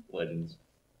urban legends.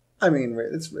 I mean,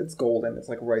 it's Golden. It's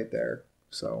like right there.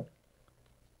 So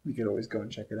we could always go and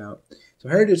check it out. So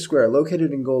Heritage Square,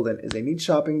 located in Golden, is a neat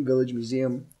shopping village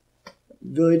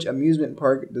amusement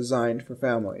park designed for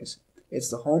families. It's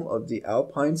the home of the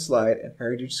Alpine Slide and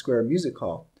Heritage Square Music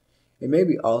Hall. It may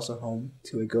be also home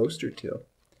to a ghost or two.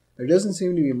 There doesn't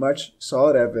seem to be much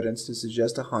solid evidence to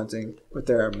suggest a haunting, but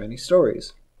there are many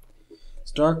stories.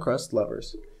 Star-Crust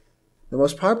Lovers. The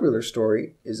most popular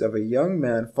story is of a young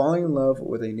man falling in love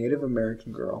with a Native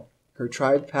American girl. Her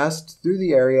tribe passed through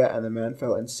the area and the man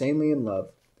fell insanely in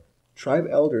love. Tribe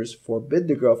elders forbid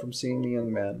the girl from seeing the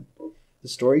young man. The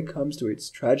story comes to its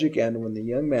tragic end when the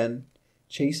young man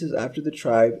chases after the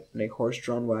tribe in a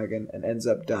horse-drawn wagon and ends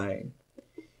up dying.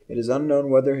 It is unknown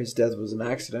whether his death was an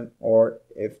accident or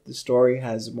if the story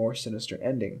has a more sinister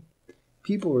ending.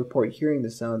 People report hearing the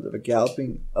sounds of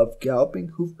galloping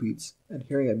hoofbeats and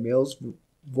hearing a male's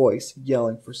voice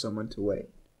yelling for someone to wait.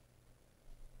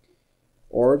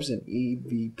 Orbs and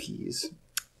EVPs.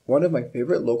 One of my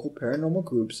favorite local paranormal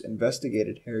groups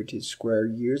investigated Heritage Square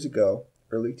years ago,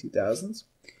 early 2000s,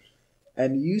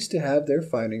 and used to have their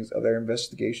findings of their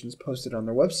investigations posted on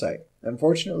their website.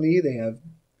 Unfortunately, they have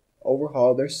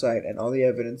overhauled their site and all the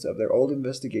evidence of their old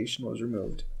investigation was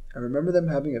removed. I remember them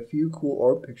having a few cool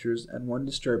orb pictures and one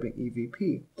disturbing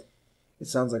EVP. It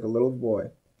sounds like a little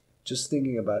boy. Just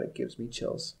thinking about it gives me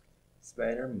chills.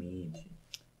 Spider-Man.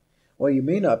 While you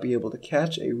may not be able to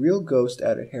catch a real ghost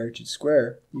at a Heritage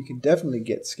Square, you can definitely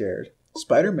get scared.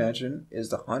 Spider Mansion is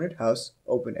the haunted house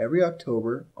open every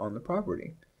October on the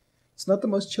property. It's not the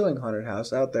most chilling haunted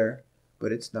house out there,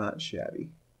 but it's not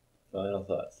shabby. Final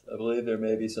thoughts. I believe there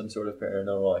may be some sort of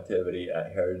paranormal activity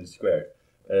at Heritage Square,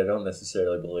 but I don't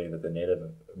necessarily believe that the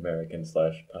Native American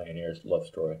 / pioneers love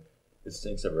story is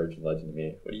stinks of urban legend to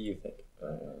me. What do you think?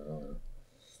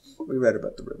 We read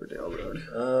about the Riverdale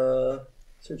Road.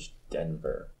 Search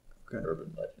Denver Okay.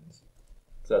 urban legends.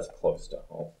 Because that's close to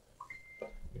home.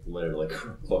 Like, literally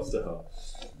close to home.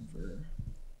 Denver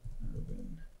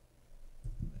urban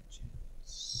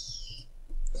legends.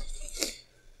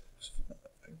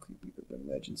 Creepy urban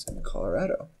legends in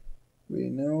Colorado. We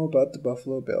know about the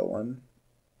Buffalo Bill one.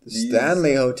 The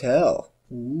Stanley Hotel.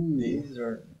 Ooh. These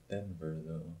aren't Denver,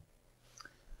 though.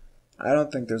 I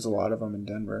don't think there's a lot of them in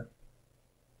Denver.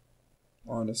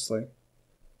 Honestly.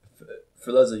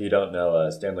 For those of you who don't know,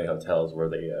 Stanley Hotel is where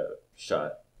they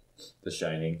shot The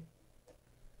Shining.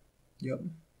 Yep.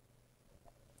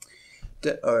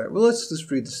 Alright, well, let's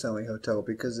just read the Stanley Hotel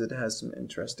because it has some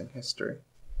interesting history.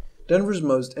 Denver's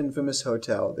most infamous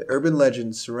hotel, the urban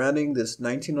legend surrounding this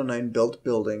 1909 built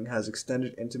building has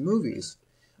extended into movies.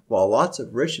 While lots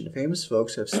of rich and famous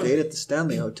folks have stayed at the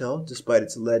Stanley Hotel despite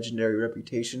its legendary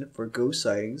reputation for ghost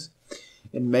sightings,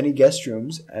 in many guest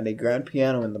rooms and a grand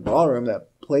piano in the ballroom that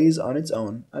plays on its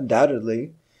own,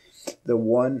 undoubtedly the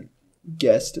one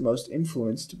guest most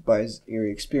influenced by his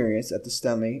eerie experience at the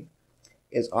Stanley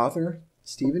is author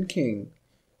Stephen King,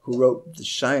 who wrote The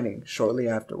Shining shortly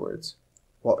afterwards.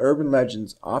 While urban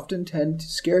legends often tend to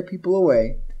scare people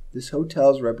away, this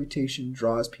hotel's reputation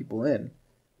draws people in.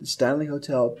 The Stanley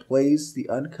Hotel plays the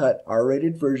uncut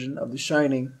R-rated version of The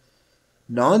Shining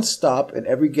non-stop in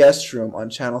every guest room on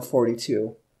Channel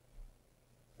 42.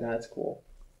 That's cool.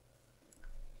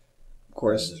 Of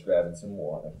course. Just grabbing some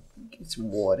water. Get some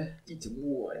water. Get some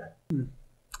water.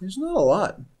 There's not a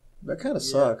lot. That kind of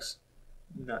sucks.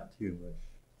 Not too much.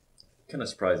 Kind of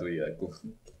surprised we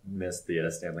missed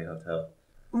the Stanley Hotel.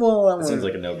 Well, That seems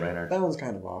like a no-brainer. that one's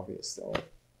kind of obvious, though.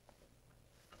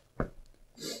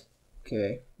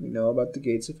 Okay, we know about the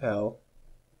gates of hell.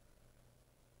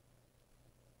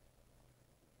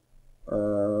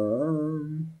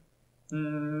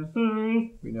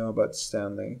 We know about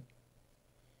Stanley.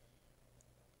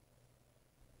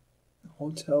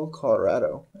 Hotel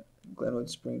Colorado, Glenwood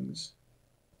Springs.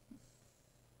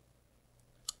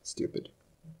 Stupid.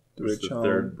 Where's the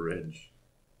third bridge?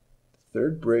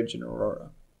 Third bridge in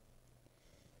Aurora.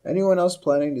 Anyone else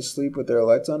planning to sleep with their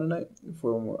lights on tonight?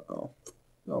 Oh,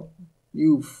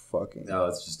 you fucking. No,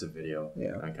 it's just a video.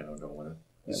 Yeah. I kind of don't want to.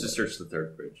 Let's just search the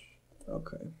third bridge.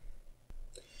 Okay.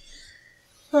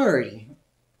 Alrighty.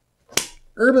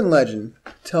 Urban legend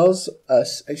tells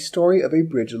us a story of a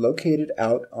bridge located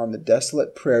out on the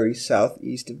desolate prairie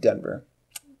southeast of Denver.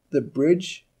 The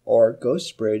bridge, or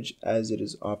Ghost Bridge as it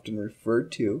is often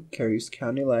referred to, carries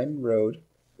County Line Road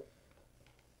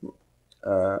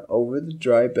over the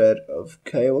dry bed of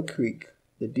Kiowa Creek.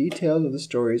 The details of the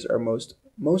stories are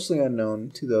mostly unknown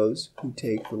to those who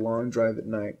take the long drive at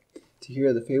night. to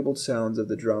hear the fabled sounds of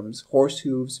the drums, horse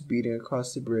hooves beating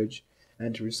across the bridge,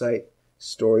 and to recite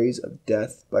stories of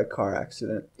death by car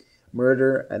accident,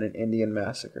 murder, and an Indian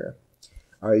massacre.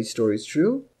 Are these stories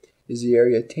true? Is the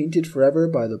area tainted forever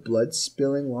by the blood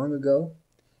spilling long ago?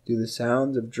 Do the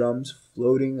sounds of drums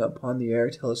floating upon the air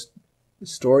tell a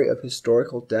story of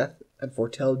historical death and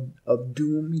foretell of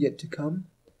doom yet to come?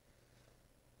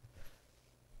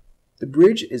 The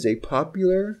bridge is a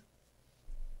popular...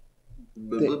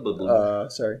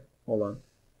 hold on.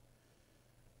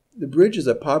 The bridge is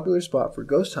a popular spot for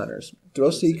ghost hunters,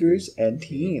 thrill seekers, and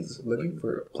teens looking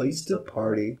for a place to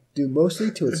party, due mostly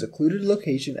to its secluded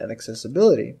location and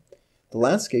accessibility. The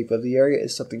landscape of the area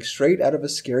is something straight out of a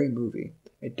scary movie.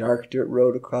 A dark dirt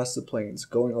road across the plains,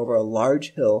 going over a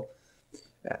large hill,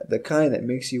 the kind that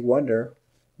makes you wonder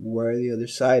where the other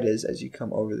side is as you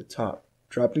come over the top,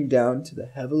 dropping down to the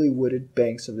heavily wooded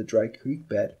banks of the dry creek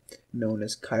bed known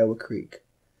as Kiowa Creek,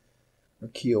 or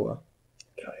Kiowa.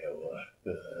 Kiowa.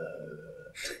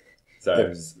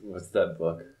 Sorry, what's that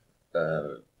book?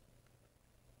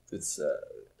 It's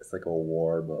like a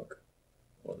war book.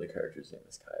 One of the characters' name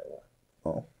is Kiowa.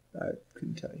 Oh, I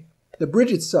couldn't tell you. The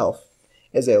bridge itself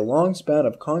is a long span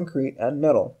of concrete and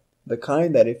metal, the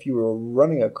kind that if you were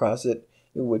running across it,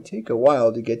 it would take a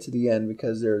while to get to the end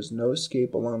because there is no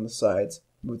escape along the sides,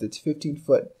 with its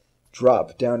 15-foot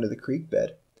drop down to the creek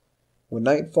bed. When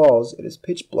night falls, it is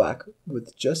pitch black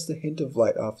with just a hint of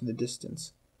light off in the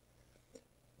distance.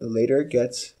 The later it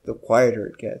gets, the quieter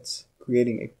it gets,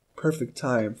 creating a perfect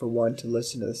time for one to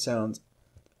listen to the sounds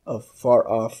of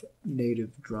far-off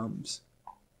native drums.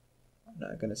 I'm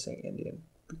not going to say Indian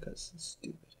because it's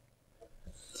stupid.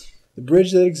 The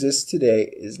bridge that exists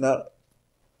today is not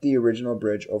the original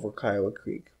bridge over Kiowa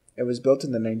Creek. It was built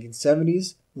in the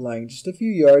 1970s, lying just a few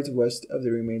yards west of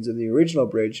the remains of the original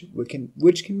bridge,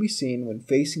 which can be seen when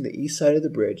facing the east side of the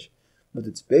bridge, with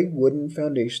its big wooden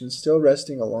foundation still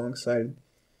resting alongside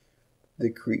the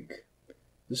creek.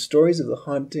 The stories of the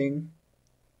haunting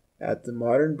at the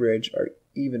modern bridge are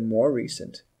even more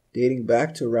recent, dating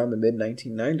back to around the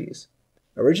mid-1990s.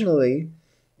 Originally,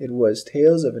 it was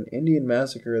tales of an Indian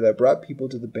massacre that brought people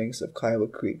to the banks of Kiowa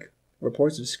Creek.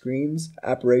 Reports of screams,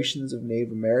 apparitions of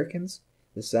Native Americans,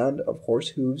 the sound of horse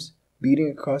hooves beating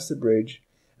across the bridge,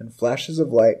 and flashes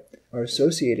of light are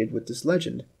associated with this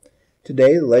legend.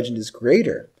 Today, the legend is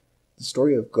greater. The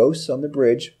story of ghosts on the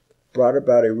bridge brought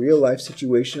about a real-life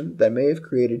situation that may have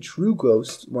created true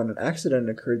ghosts when an accident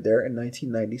occurred there in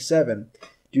 1997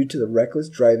 due to the reckless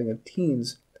driving of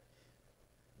teens.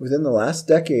 Within the last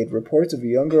decade, reports of a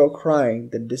young girl crying,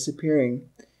 then disappearing,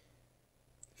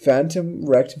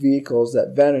 phantom-wrecked vehicles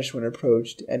that vanish when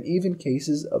approached, and even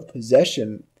cases of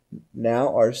possession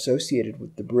now are associated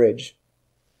with the bridge.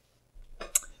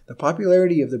 The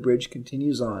popularity of the bridge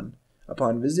continues on.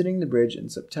 Upon visiting the bridge in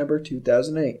September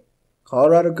 2008,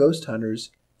 Colorado ghost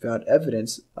hunters found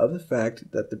evidence of the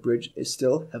fact that the bridge is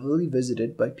still heavily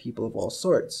visited by people of all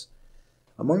sorts.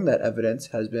 Among that evidence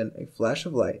has been a flash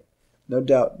of light, no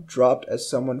doubt dropped as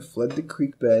someone fled the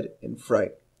creek bed in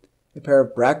fright. A pair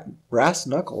of brass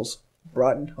knuckles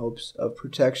brought in hopes of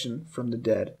protection from the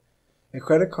dead. A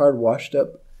credit card washed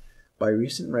up by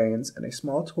recent rains, and a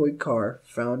small toy car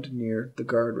found near the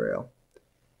guardrail,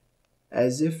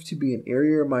 as if to be an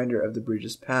eerie reminder of the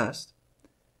bridge's past.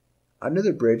 Under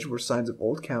the bridge were signs of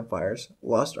old campfires,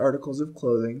 lost articles of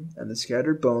clothing, and the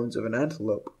scattered bones of an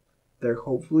antelope, there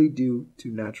hopefully due to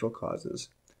natural causes.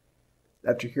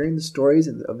 After hearing the stories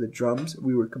of the drums,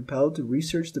 we were compelled to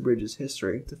research the bridge's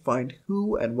history to find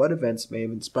who and what events may have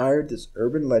inspired this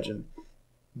urban legend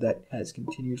that has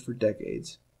continued for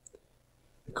decades.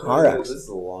 The car accident. This is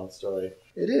a long story.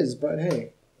 It is, but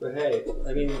hey. But hey,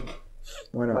 I mean,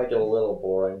 Why not? might get a little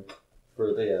boring for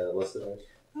the listeners.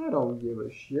 I don't give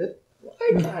a shit.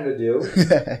 I kind of do.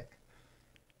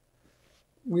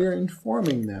 We are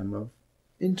informing them of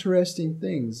interesting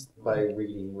things. By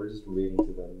reading, we're just reading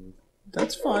to them.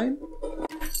 That's fine.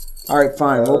 Alright,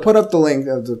 fine. We'll put up the link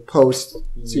of the post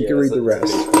so you can read the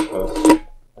rest.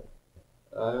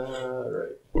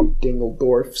 Right.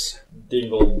 Dingledorfs.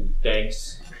 Dingle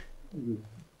Danks.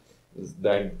 This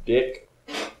dang dick.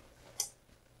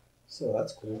 So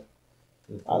that's cool.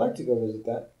 I'd like to go visit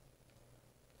that.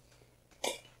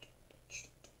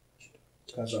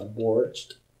 Because I'm bored.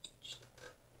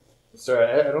 Sorry,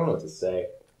 I don't know what to say.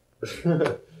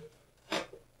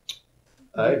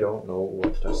 I don't know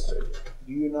what to say.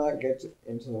 Do you not get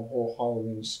into the whole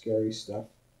Halloween scary stuff?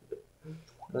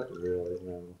 Not really,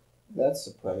 no. That's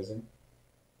surprising.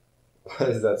 Why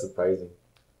is that surprising?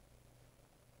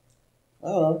 I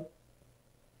don't know.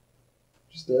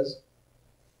 Just is.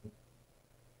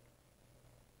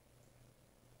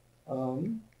 Have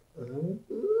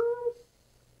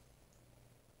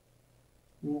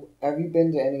you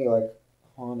been to any like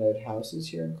haunted houses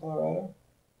here in Colorado?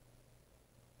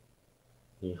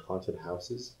 Any haunted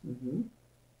houses? Mm-hmm.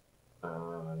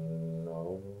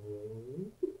 No.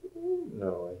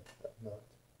 No, I have not.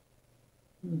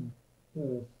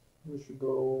 We should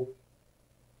go.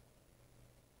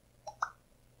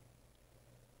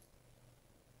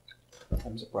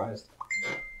 I'm surprised.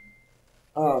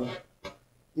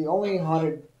 The only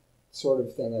haunted sort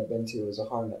of thing I've been to is a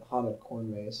haunted corn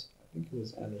maze. I think it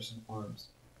was Anderson Farms.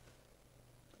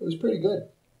 It was pretty good.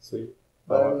 Sweet.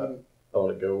 But I want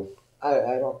to go.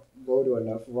 I don't go to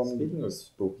enough of them. Speaking of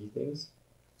spooky things,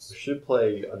 we should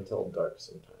play Until Dark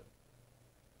sometime.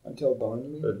 Until Dawn, you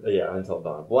mean? Yeah, Until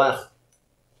Dawn. Blah!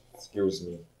 Excuse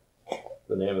me.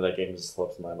 The name of that game just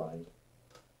slips my mind.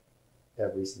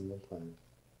 Every single time.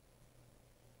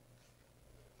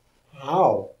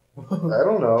 How? I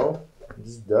don't know. It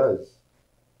just does.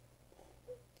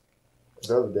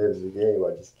 The other day was a game,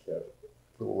 I just can't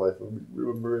for the life of me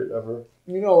remember it ever.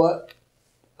 You know what?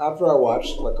 After I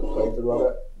watched like a playthrough of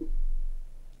it,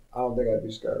 I don't think I'd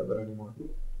be scared of it anymore.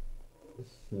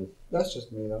 That's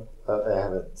just me though. I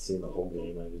haven't seen the whole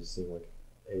game, I've just seen like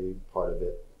a part of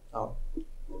it. Oh.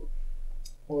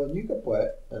 Well, then you can play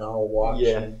it, and I'll watch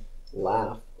and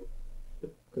laugh.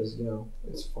 Because, you know,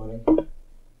 it's funny. It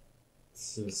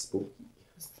seems spooky.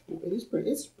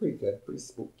 It's pretty good. Pretty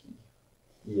spooky.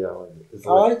 Yeah, I like it. I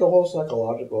like the whole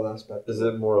psychological aspect. Is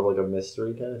it more of like a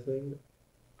mystery kind of thing?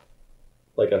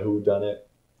 Like a whodunit?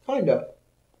 Kinda.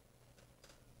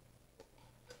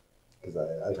 Because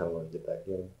I kind of want to get that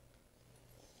game.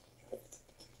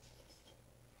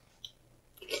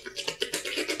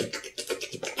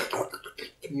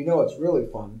 You know what's really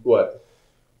fun? What?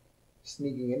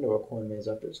 Sneaking into a corn maze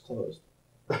after it's closed.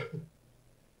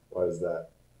 Why is that?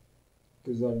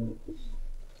 Because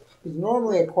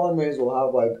normally a corn maze will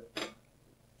have like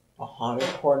a haunted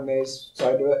corn maze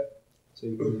side to it. So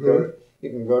you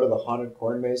can go to the haunted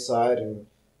corn maze side and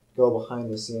go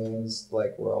behind the scenes,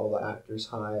 like where all the actors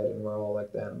hide and where all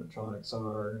like the animatronics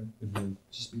are, and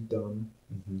just be dumb.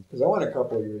 Because I went a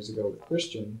couple of years ago with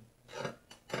Christian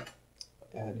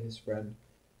and his friend,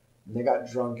 and they got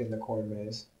drunk in the corn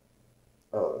maze.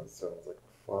 Oh, that sounds like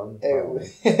fun.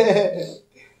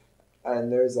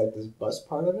 And there's like this bus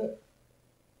part of it,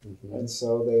 and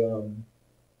so they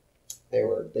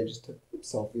just took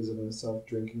selfies of themselves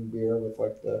drinking beer with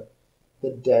like the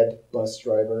dead bus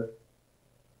driver.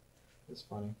 It's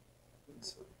funny.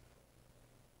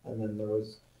 And then there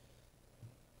was,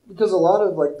 because a lot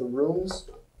of like the rooms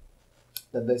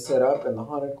that they set up in the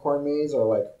haunted corn maze are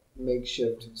like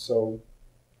makeshift, so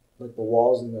like the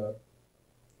walls and the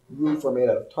roof are made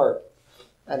out of tarp,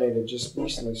 and it had just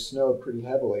recently snowed pretty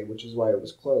heavily, which is why it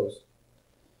was closed.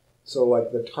 So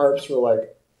like the tarps were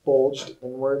like bulged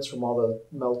inwards from all the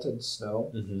melted snow.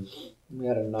 We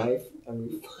had a knife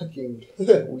and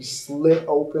we slit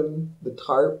open the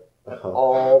tarp.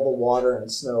 All the water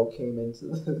and snow came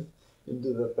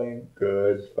into the thing.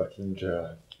 Good fucking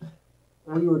job.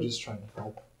 We were just trying to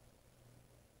help.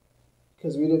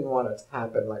 Because we didn't want it to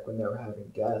happen like when they were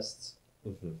having guests.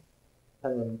 And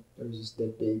then there was this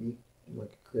dead baby in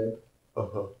like a crib.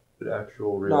 An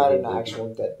actual real Not an baby.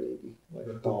 actual dead baby, like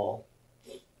a doll.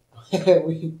 And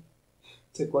we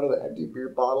took one of the empty beer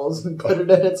bottles and put it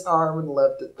in its arm and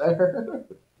left it there.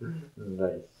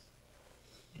 Nice.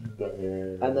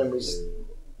 And then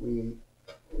we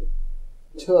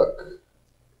took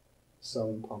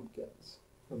some pumpkins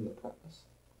from the premise.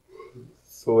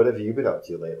 So what have you been up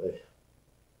to lately?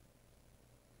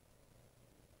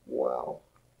 Wow.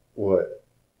 What?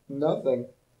 Nothing.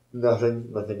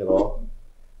 Nothing at all?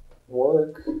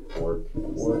 Work. Work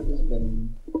has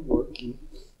been worky.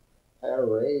 I had a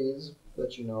raise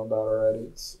that you know about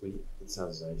already. Sweet. It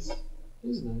sounds nice. It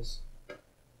is nice.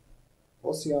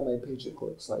 We'll see how my paycheck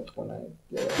looks like when I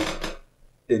get it.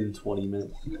 In 20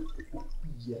 minutes.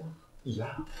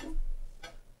 Yeah.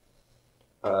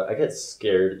 I get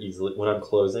scared easily when I'm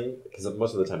closing, because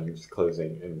most of the time I'm just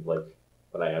closing, and like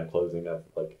when I am closing, I'm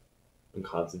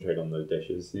concentrating on the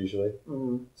dishes usually.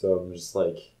 So I'm just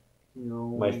like,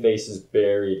 my face is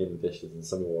buried in the dishes, and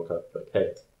someone will walk up like,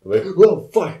 "Hey," I'm like, "Whoa,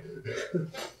 fuck!"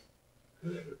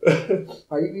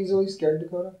 Are you easily scared,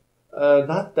 Dakota?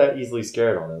 Not that easily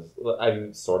scared, honest.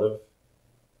 I'm sort of,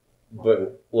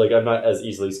 but like I'm not as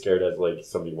easily scared as like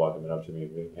somebody walking up to me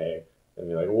and being, "Hey," and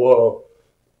be like, "Whoa."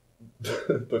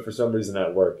 But for some reason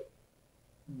at work.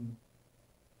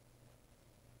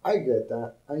 I get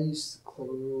that. I used to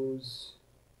close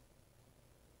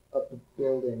up a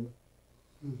building.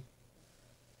 I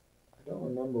don't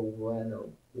remember when or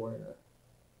where.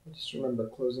 I just remember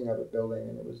closing up a building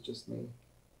and it was just me.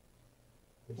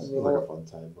 It And seemed like a fun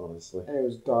time, honestly. it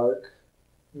was dark.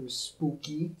 It was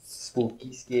spooky.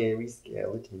 Spooky, scary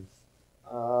skeletons.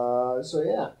 So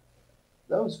yeah,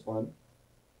 that was fun.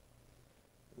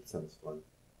 That sounds fun.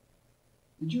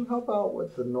 Did you help out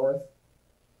with the North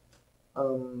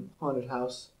haunted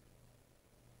house?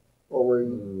 Or were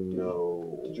you?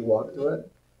 No. Did you walk through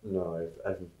it? No,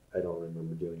 I don't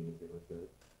remember doing anything like that.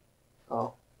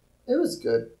 Oh, it was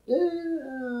good.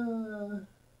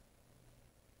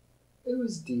 It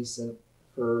was decent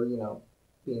for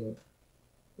being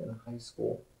in high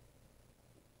school.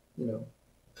 It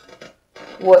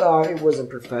wasn't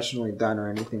professionally done or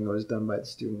anything. It was done by the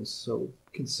students. So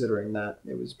considering that,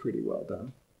 it was pretty well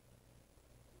done.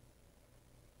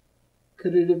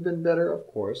 Could it have been better? Of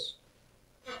course.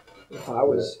 If I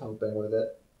was helping with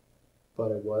it,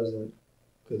 but it wasn't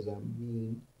because I'm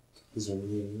mean. These are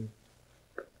mean.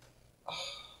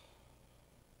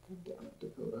 God damn it,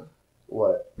 Dakota.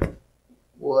 What?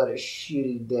 What a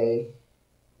shitty day.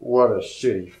 What a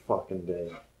shitty fucking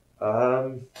day. What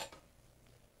are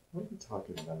we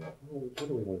talking about? What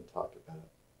do we want to talk about?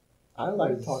 I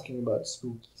like talking about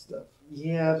spooky stuff.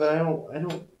 Yeah, but I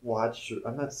don't watch.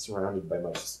 I'm not surrounded by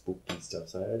much spooky stuff,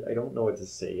 so I don't know what to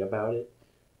say about it.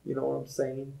 You know what I'm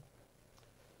saying?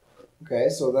 Okay,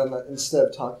 so then instead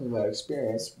of talking about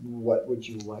experience, what would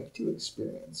you like to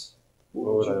experience?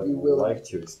 What would I like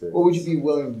to experience? What would you be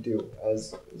willing to do?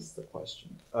 Is the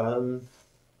question.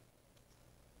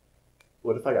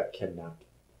 What if I got kidnapped?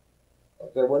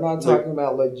 Okay, we're not talking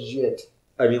about legit.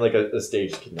 I mean, like a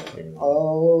staged kidnapping.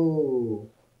 Oh.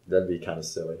 That'd be kind of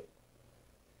silly.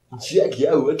 Check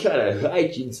out what kind of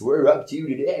hijinks we're up to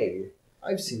today.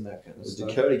 I've seen that kind of stuff.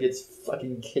 Dakota gets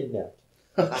fucking kidnapped.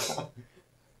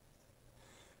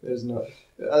 There's no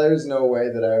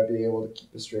way that I would be able to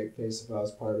keep a straight face if I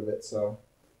was part of it, so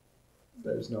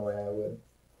there's no way I would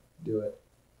do it.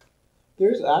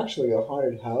 There's actually a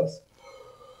haunted house.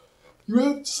 You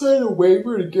have to sign a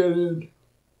waiver to get in.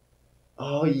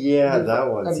 Oh yeah,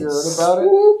 that one. Have you heard about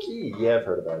spooky. Yeah, I've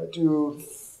heard about it. Dude.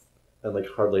 And like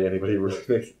hardly anybody really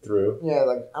makes it through. Yeah,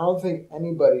 like I don't think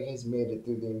anybody has made it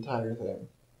through the entire thing.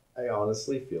 I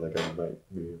honestly feel like I might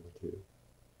be able to.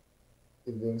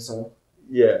 You think so?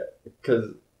 Yeah,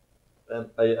 because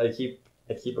I keep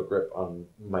a grip on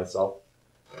myself.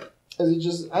 Is it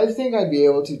just? I think I'd be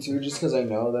able to too, just because I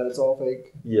know that it's all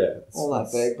fake. Yeah. Well,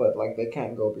 not fake, but like they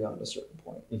can't go beyond a certain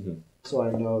point. Mm-hmm. So I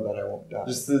know that I won't die. I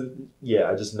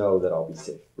just know that I'll be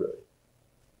safe. Really.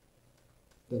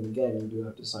 Then again, you do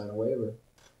have to sign a waiver.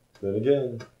 Then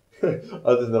again,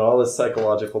 other than all this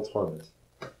psychological torment,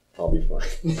 I'll be fine.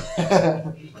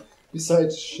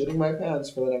 Besides shitting my pants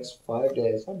for the next 5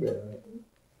 days, I'll be alright.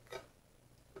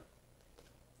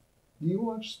 Do you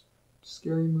watch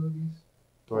scary movies?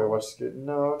 Do I watch scary?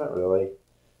 No, not really.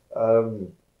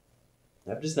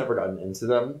 I've just never gotten into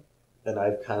them, and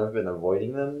I've kind of been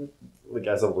avoiding them, like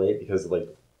as of late, because like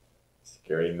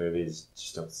scary movies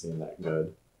just don't seem that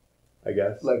good. I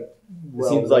guess. Like, it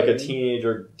seems like a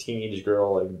teenage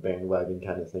girl like bandwagon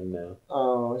kind of thing now.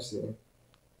 Oh, I see.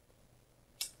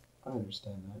 I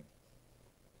understand that.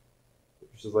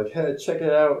 She's like, hey, check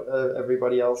it out,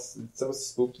 everybody else. It's so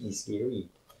spooky, scary.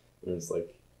 And it's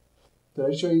like... Did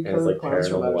I show you Killer Clowns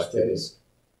from Outer Space?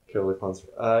 Killer Clowns.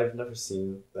 I've never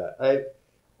seen that. I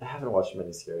haven't watched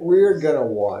many scary movies. We're gonna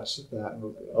watch that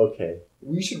movie. Okay.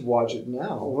 We should watch it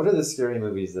now. What are the scary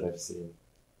movies that I've seen?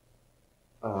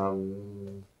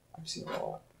 I've seen a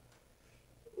lot.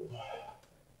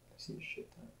 I've seen a shit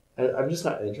ton. I'm just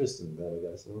not interested in that, I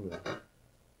guess. I don't know.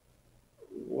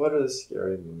 What are the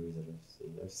scary movies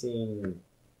that I've seen?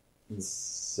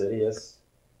 Insidious.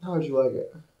 How'd you like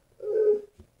it?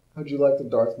 How'd you like the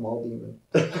Darth Maul demon?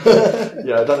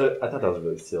 Yeah, I thought that was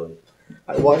really silly.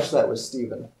 I watched that with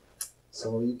Steven.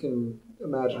 So you can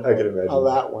imagine how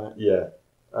that went. Yeah.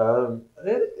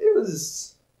 It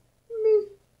was meh.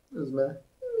 It was meh.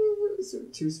 It was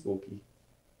too spooky.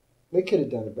 They could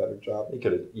have done a better job. They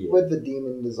could have, yeah. With the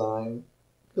demon design.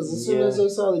 Because as soon as I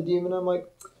saw the demon, I'm like,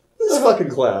 this fucking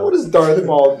clown. What is Darth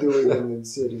Maul doing in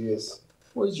Insidious?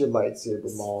 Where's your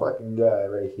lightsaber, Maul? This fucking guy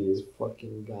right here. This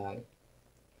fucking guy.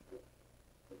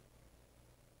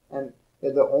 And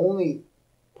the only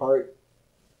part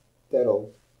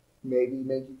that'll maybe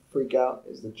make you freak out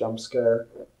is the jump scare.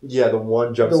 Yeah, the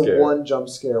one jump scare. The one jump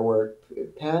scare where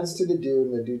it pans to the dude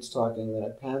and the dude's talking, and then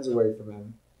it pans away from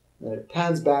him. And then it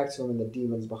pans back to him and the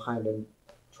demon's behind him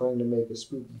trying to make a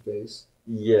spooky face.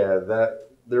 Yeah,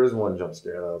 there was one jump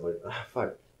scare that I was like, ah,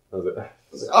 fuck. I was like,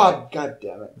 oh, god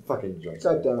damn it. Fucking jump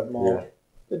scare. God damn it, Maul. Yeah.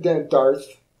 God damn it, Darth.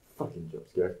 Fucking jump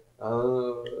scare.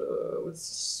 What's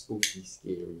spooky,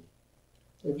 scary?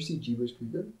 Ever see Jeepers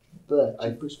Creepers? The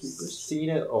I've Jeepers Creepers. seen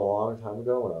it a long time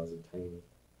ago when I was a tiny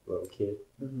little kid.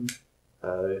 Mm-hmm.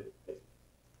 I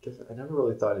guess I never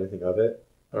really thought anything of it.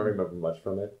 I don't remember much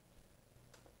from it.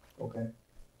 Okay.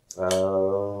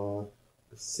 I've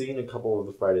seen a couple of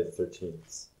the Friday the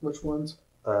 13th. Which ones?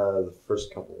 The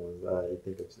first couple ones. I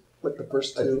think I've seen. Like the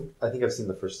first two? I think I've seen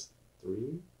the first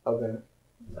 3. Okay.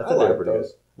 I thought they were pretty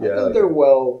those. good. Yeah, I think they're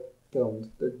well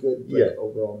filmed. They're good Yeah.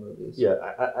 overall movies. Yeah,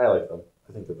 I like them.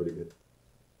 I think they're pretty good.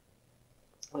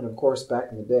 And of course, back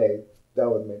in the day, that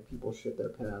would make people shit their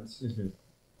pants. Mm-hmm.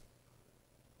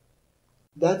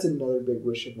 That's another big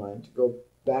wish of mine, to go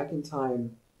back in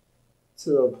time to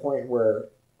the point where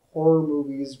horror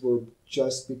movies were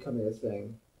just becoming a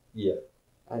thing. Yeah.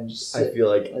 And just I feel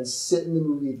like sit in the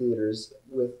movie theaters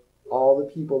with all the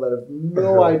people that have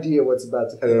no idea what's about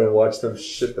to and then happen. watch them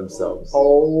shit themselves.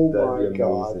 Oh That'd my be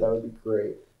god, amazing. that would be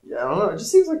great. Yeah, I don't know. It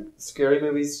just seems like scary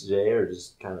movies today are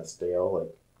just kind of stale.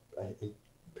 Like,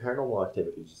 Paranormal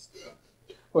Activity just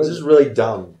What it's is just really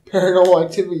dumb. Paranormal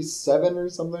Activity 7 or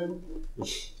something?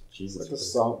 Jesus. Like a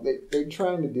Christ. song. They're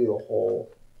trying to do the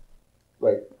whole,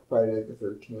 like, Friday the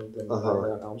 13th and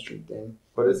Nightmare on Elm Street thing.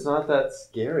 But it's not that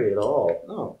scary at all.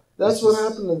 No. That's It's what just-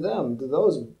 happened to them, to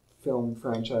those film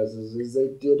franchises, is they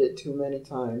did it too many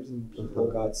times and people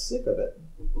got sick of it.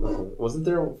 Wasn't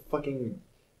there a fucking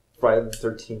Friday the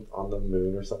 13th on the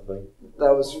moon or something?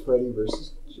 That was Freddy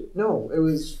versus... No, it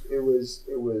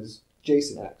was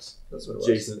Jason X. That's what it was.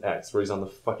 Jason X, where he's on the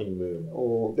fucking moon.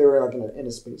 Oh, they were like in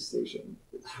a space station.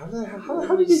 How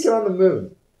did he get on the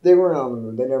moon? They weren't on the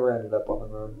moon. They never ended up on the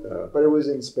moon. Oh. But it was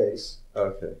in space.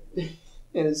 Okay.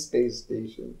 In a space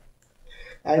station.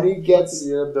 And he gets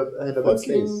You end up in space.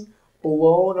 fucking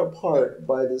blown apart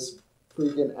by this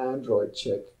freaking android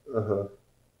chick. Uh-huh.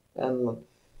 And,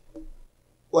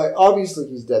 like, obviously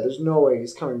he's dead. There's no way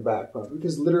he's coming back from it.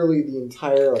 Because literally the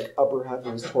entire, like, upper half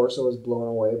of his torso is blown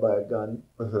away by a gun.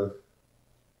 Uh-huh.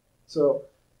 So,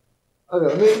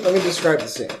 okay, let me describe the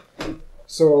scene.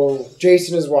 So,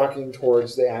 Jason is walking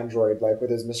towards the android, like, with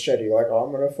his machete, like, oh,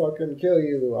 I'm gonna fucking kill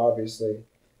you, obviously.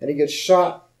 And he gets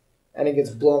shot, and he gets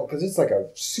blown, because it's like a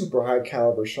super high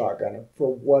caliber shotgun,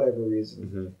 for whatever reason.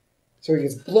 Mm-hmm. So he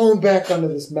gets blown back onto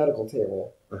this medical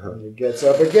table. Uh-huh. And he gets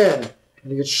up again,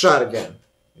 and he gets shot again.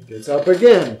 He gets up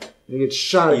again, and he gets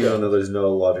shot again. Even though there's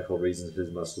no logical reasons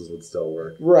his muscles would still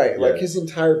work. Right, like Yeah. his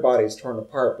entire body's torn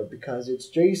apart, but because it's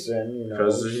Jason, you know.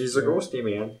 Because he's a ghosty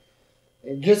man.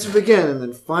 He gets up again, and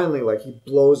then finally, like, he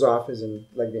blows off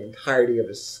the entirety of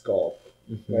his skull.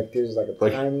 Mm-hmm. Like, there's like a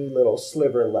tiny little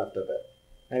sliver left of it.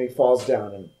 And he falls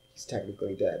down, and he's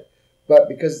technically dead. But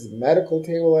because the medical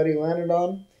table that he landed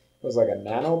on was like a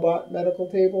nanobot medical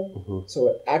table, Mm-hmm. so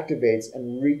it activates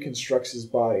and reconstructs his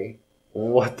body.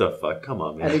 What the fuck? Come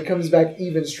on, And he man. comes back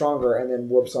even stronger, and then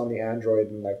whoops on the android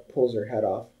and, like, pulls her head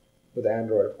off. But the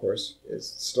android, of course, is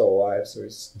still alive, so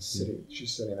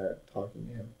she's sitting there talking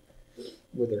to him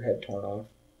with her head torn off.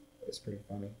 It's pretty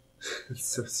funny. It's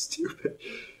so stupid.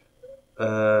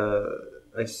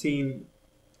 I've seen...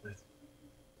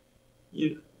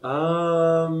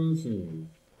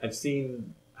 I've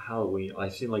seen Halloween.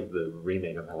 I've seen, like, the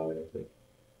remake of Halloween, I think.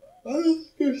 I don't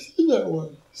think I've seen that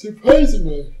one.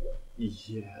 Surprisingly.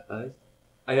 Yeah,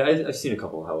 I've seen a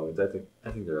couple of Halloweens.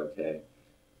 I think they're okay.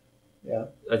 Yeah.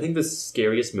 I think the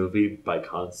scariest movie by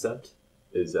concept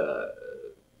is A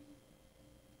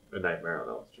Nightmare on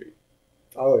Elm Street.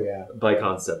 Oh, yeah. By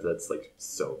concept, that's like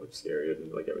so much scarier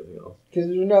than like everything else. Because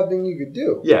there's nothing you could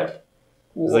do. Yeah,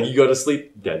 it's like you go to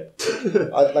sleep, dead.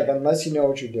 Like, unless you know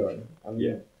what you're doing.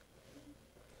 Yeah.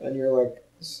 And you're like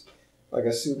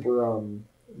a super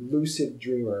lucid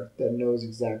dreamer that knows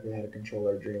exactly how to control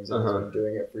their dreams and has been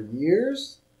doing it for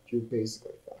years. You're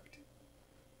basically fucked.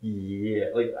 Yeah,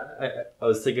 like I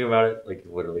was thinking about it like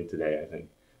literally today. I think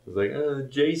it was like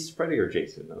Jace, Freddy, or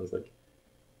Jason. I was like,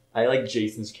 I like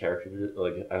Jason's character.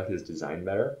 Like I like his design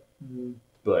better. Mm-hmm.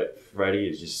 But Freddy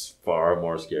is just far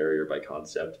more scarier by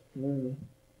concept Mm-hmm.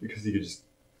 because he could just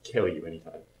kill you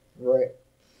anytime. Right.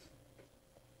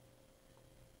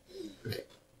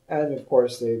 And of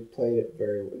course, they played it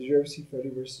very well. Did you ever see Freddy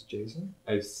vs. Jason?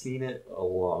 I've seen it a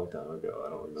long time ago. I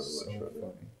don't remember So much from it.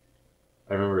 funny.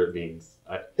 I remember it being.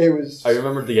 It was. I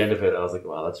remember the end of it. I was like,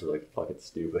 wow, that's really fucking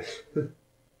stupid.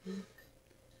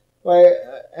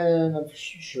 And I'm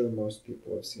sure most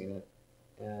people have seen it,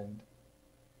 and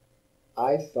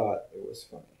I thought it was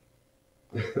funny.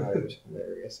 I thought it was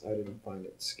hilarious. I didn't find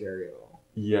it scary at all.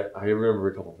 Yeah, I remember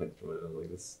a couple things from it. I was like,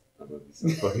 this. I'm gonna be so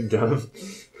fucking dumb.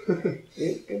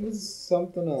 It was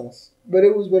something else, but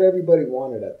it was what everybody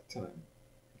wanted at the time.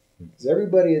 Because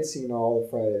everybody had seen all the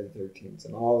Friday the 13th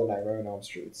and all the Nightmare on Elm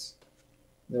Streets.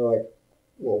 And they're like,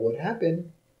 well, what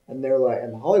happened? And they're like,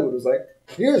 and Hollywood was like,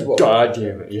 here's what. God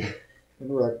damn it! Yeah. And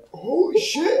we're like, holy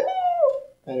shit!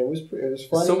 And it was funny. There's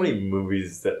so many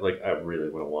movies that like I really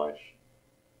want to watch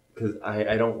because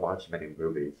I don't watch many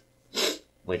movies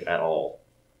like at all.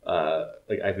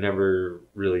 Like I've never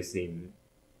really seen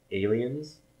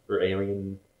Aliens or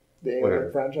Alien. The Alien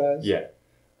whatever. franchise. Yeah,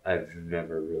 I've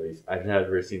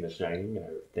never seen The Shining, and I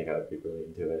think I would be really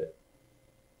into it.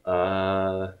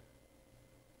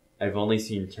 I've only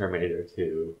seen Terminator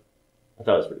 2. I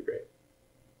thought it was pretty great.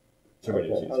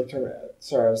 Terminator 2.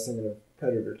 Sorry, I was thinking of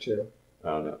Predator 2.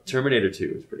 Oh no, Terminator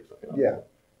 2 is pretty fucking awesome. Yeah.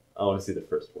 I want to see the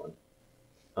first one.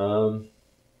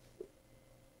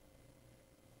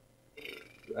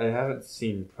 I haven't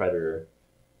seen Predator.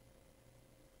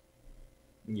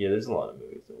 Yeah, there's a lot of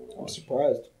movies I want to I'm watch.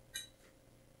 surprised.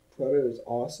 Predator is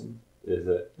awesome. Is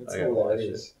it? It's I gotta watch it.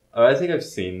 hilarious. Oh, I think I've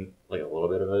seen like a little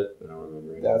bit of it. I don't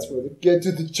remember. That's where the get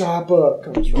to the chopper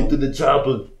comes from. Get to the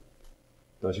chopper.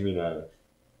 Don't you mean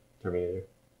Terminator?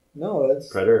 No, that's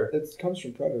Predator. It comes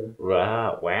from Predator.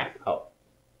 Wow! Wow!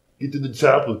 Get to the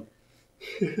chopper.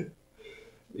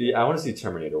 Yeah, I want to see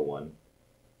Terminator 1.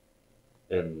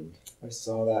 And I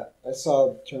saw that. I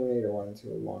saw Terminator 1 and 2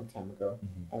 a long time ago.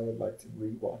 Mhm. I would like to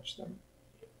rewatch them.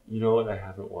 you know what I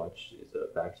haven't watched is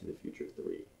Back to the Future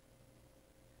 3.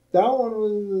 That one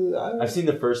was. I've seen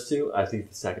the first two. I think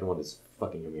the second one is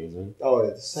fucking amazing. Oh,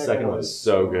 yeah, the Second one is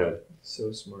so good.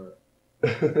 So smart.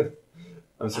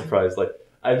 I'm surprised.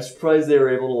 I'm surprised they were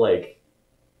able to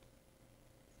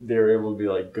be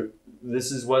like,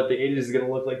 this is what the 80s is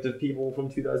gonna look like to people from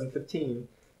 2015,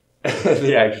 and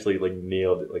they actually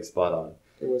nailed it spot on.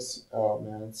 It was. Oh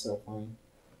man, it's so funny.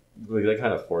 That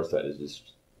kind of foresight is just.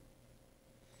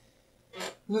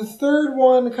 The third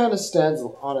one kind of stands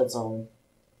on its own.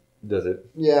 Does it?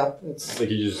 Yeah, it's.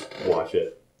 You just watch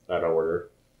it out of order.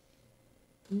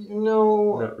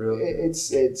 No, Not really.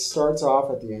 it starts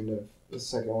off at the end of the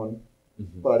second one,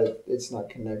 Mm-hmm. but it's not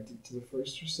connected to the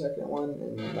first or second one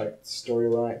and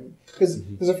storyline because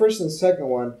Mm-hmm. the first and the second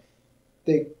one,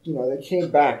 they came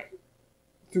back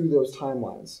through those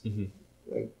timelines, Mm-hmm.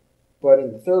 but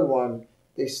in the third one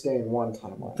they stay in one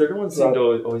timeline. Third one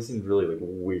always seemed really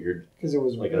weird. Because it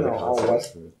was As a all concept.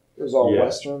 Western. It was all Yeah.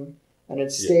 Western, and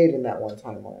it stayed in that one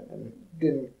timeline and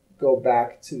didn't go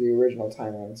back to the original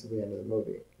timeline until the end of the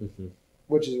movie. Mm-hmm.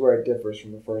 Which is where it differs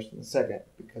from the first and the second,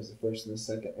 because the first and the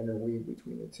second interweave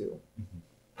between the two.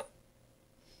 Mm-hmm.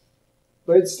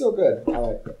 But it's still good. I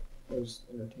liked it. It was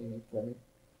entertaining for me.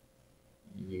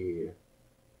 Yeah.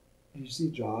 Did you see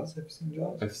Jaws? Have you seen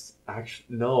Jaws?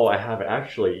 No, I haven't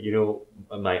actually.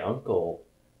 My uncle,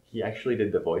 he actually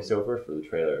did the voiceover for the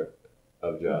trailer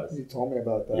of Jaws. You told me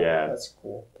about that. Yeah. That's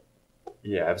cool.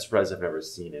 Yeah, I'm surprised I've never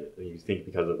seen it. You think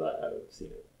because of that I would have seen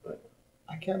it, but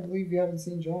I can't believe you haven't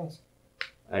seen Jaws.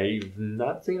 I've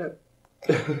not seen it.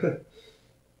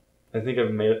 I think I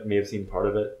may have seen part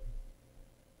of it,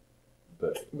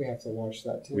 but We have to watch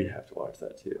that too. we have to watch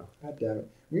that too. God damn it.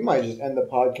 We might just end the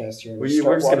podcast here and We're just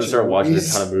gonna start watching a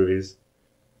movies ton of movies.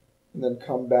 and then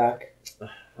come back.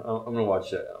 I'm gonna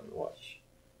watch it. I'm gonna watch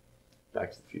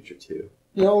Back to the Future 2.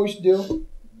 You know what we should do?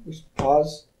 We should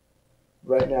pause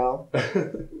right now,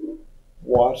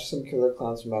 watch some Killer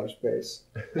Clowns from Outer Space,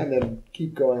 and then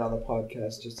keep going on the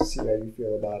podcast just to see how you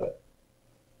feel about it.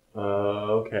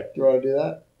 Okay. Do you want to do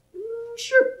that?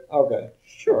 Sure. Okay.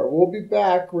 Sure. We'll be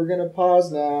back. We're gonna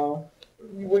pause now.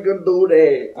 We're gonna do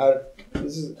that.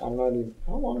 I'm not even.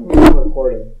 How long have we been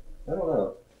recording? I don't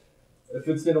know. If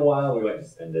it's been a while, we might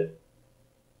just end it.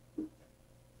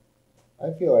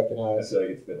 I feel like it I has. feel like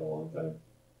it's been a long time.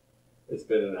 It's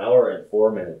been an hour and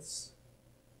 4 minutes.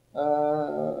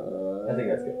 I think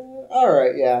that's good. All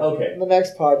right. Yeah. Okay. The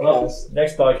next podcast. Well,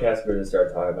 next podcast we're gonna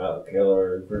start talking about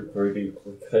killer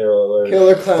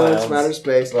Clowns from Outer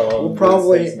Space. We'll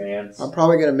probably. I'm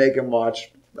probably gonna make him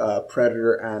watch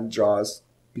Predator and Jaws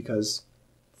because,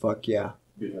 fuck yeah.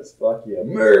 Because fuck yeah,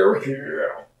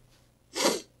 America.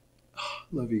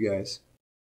 Love you guys.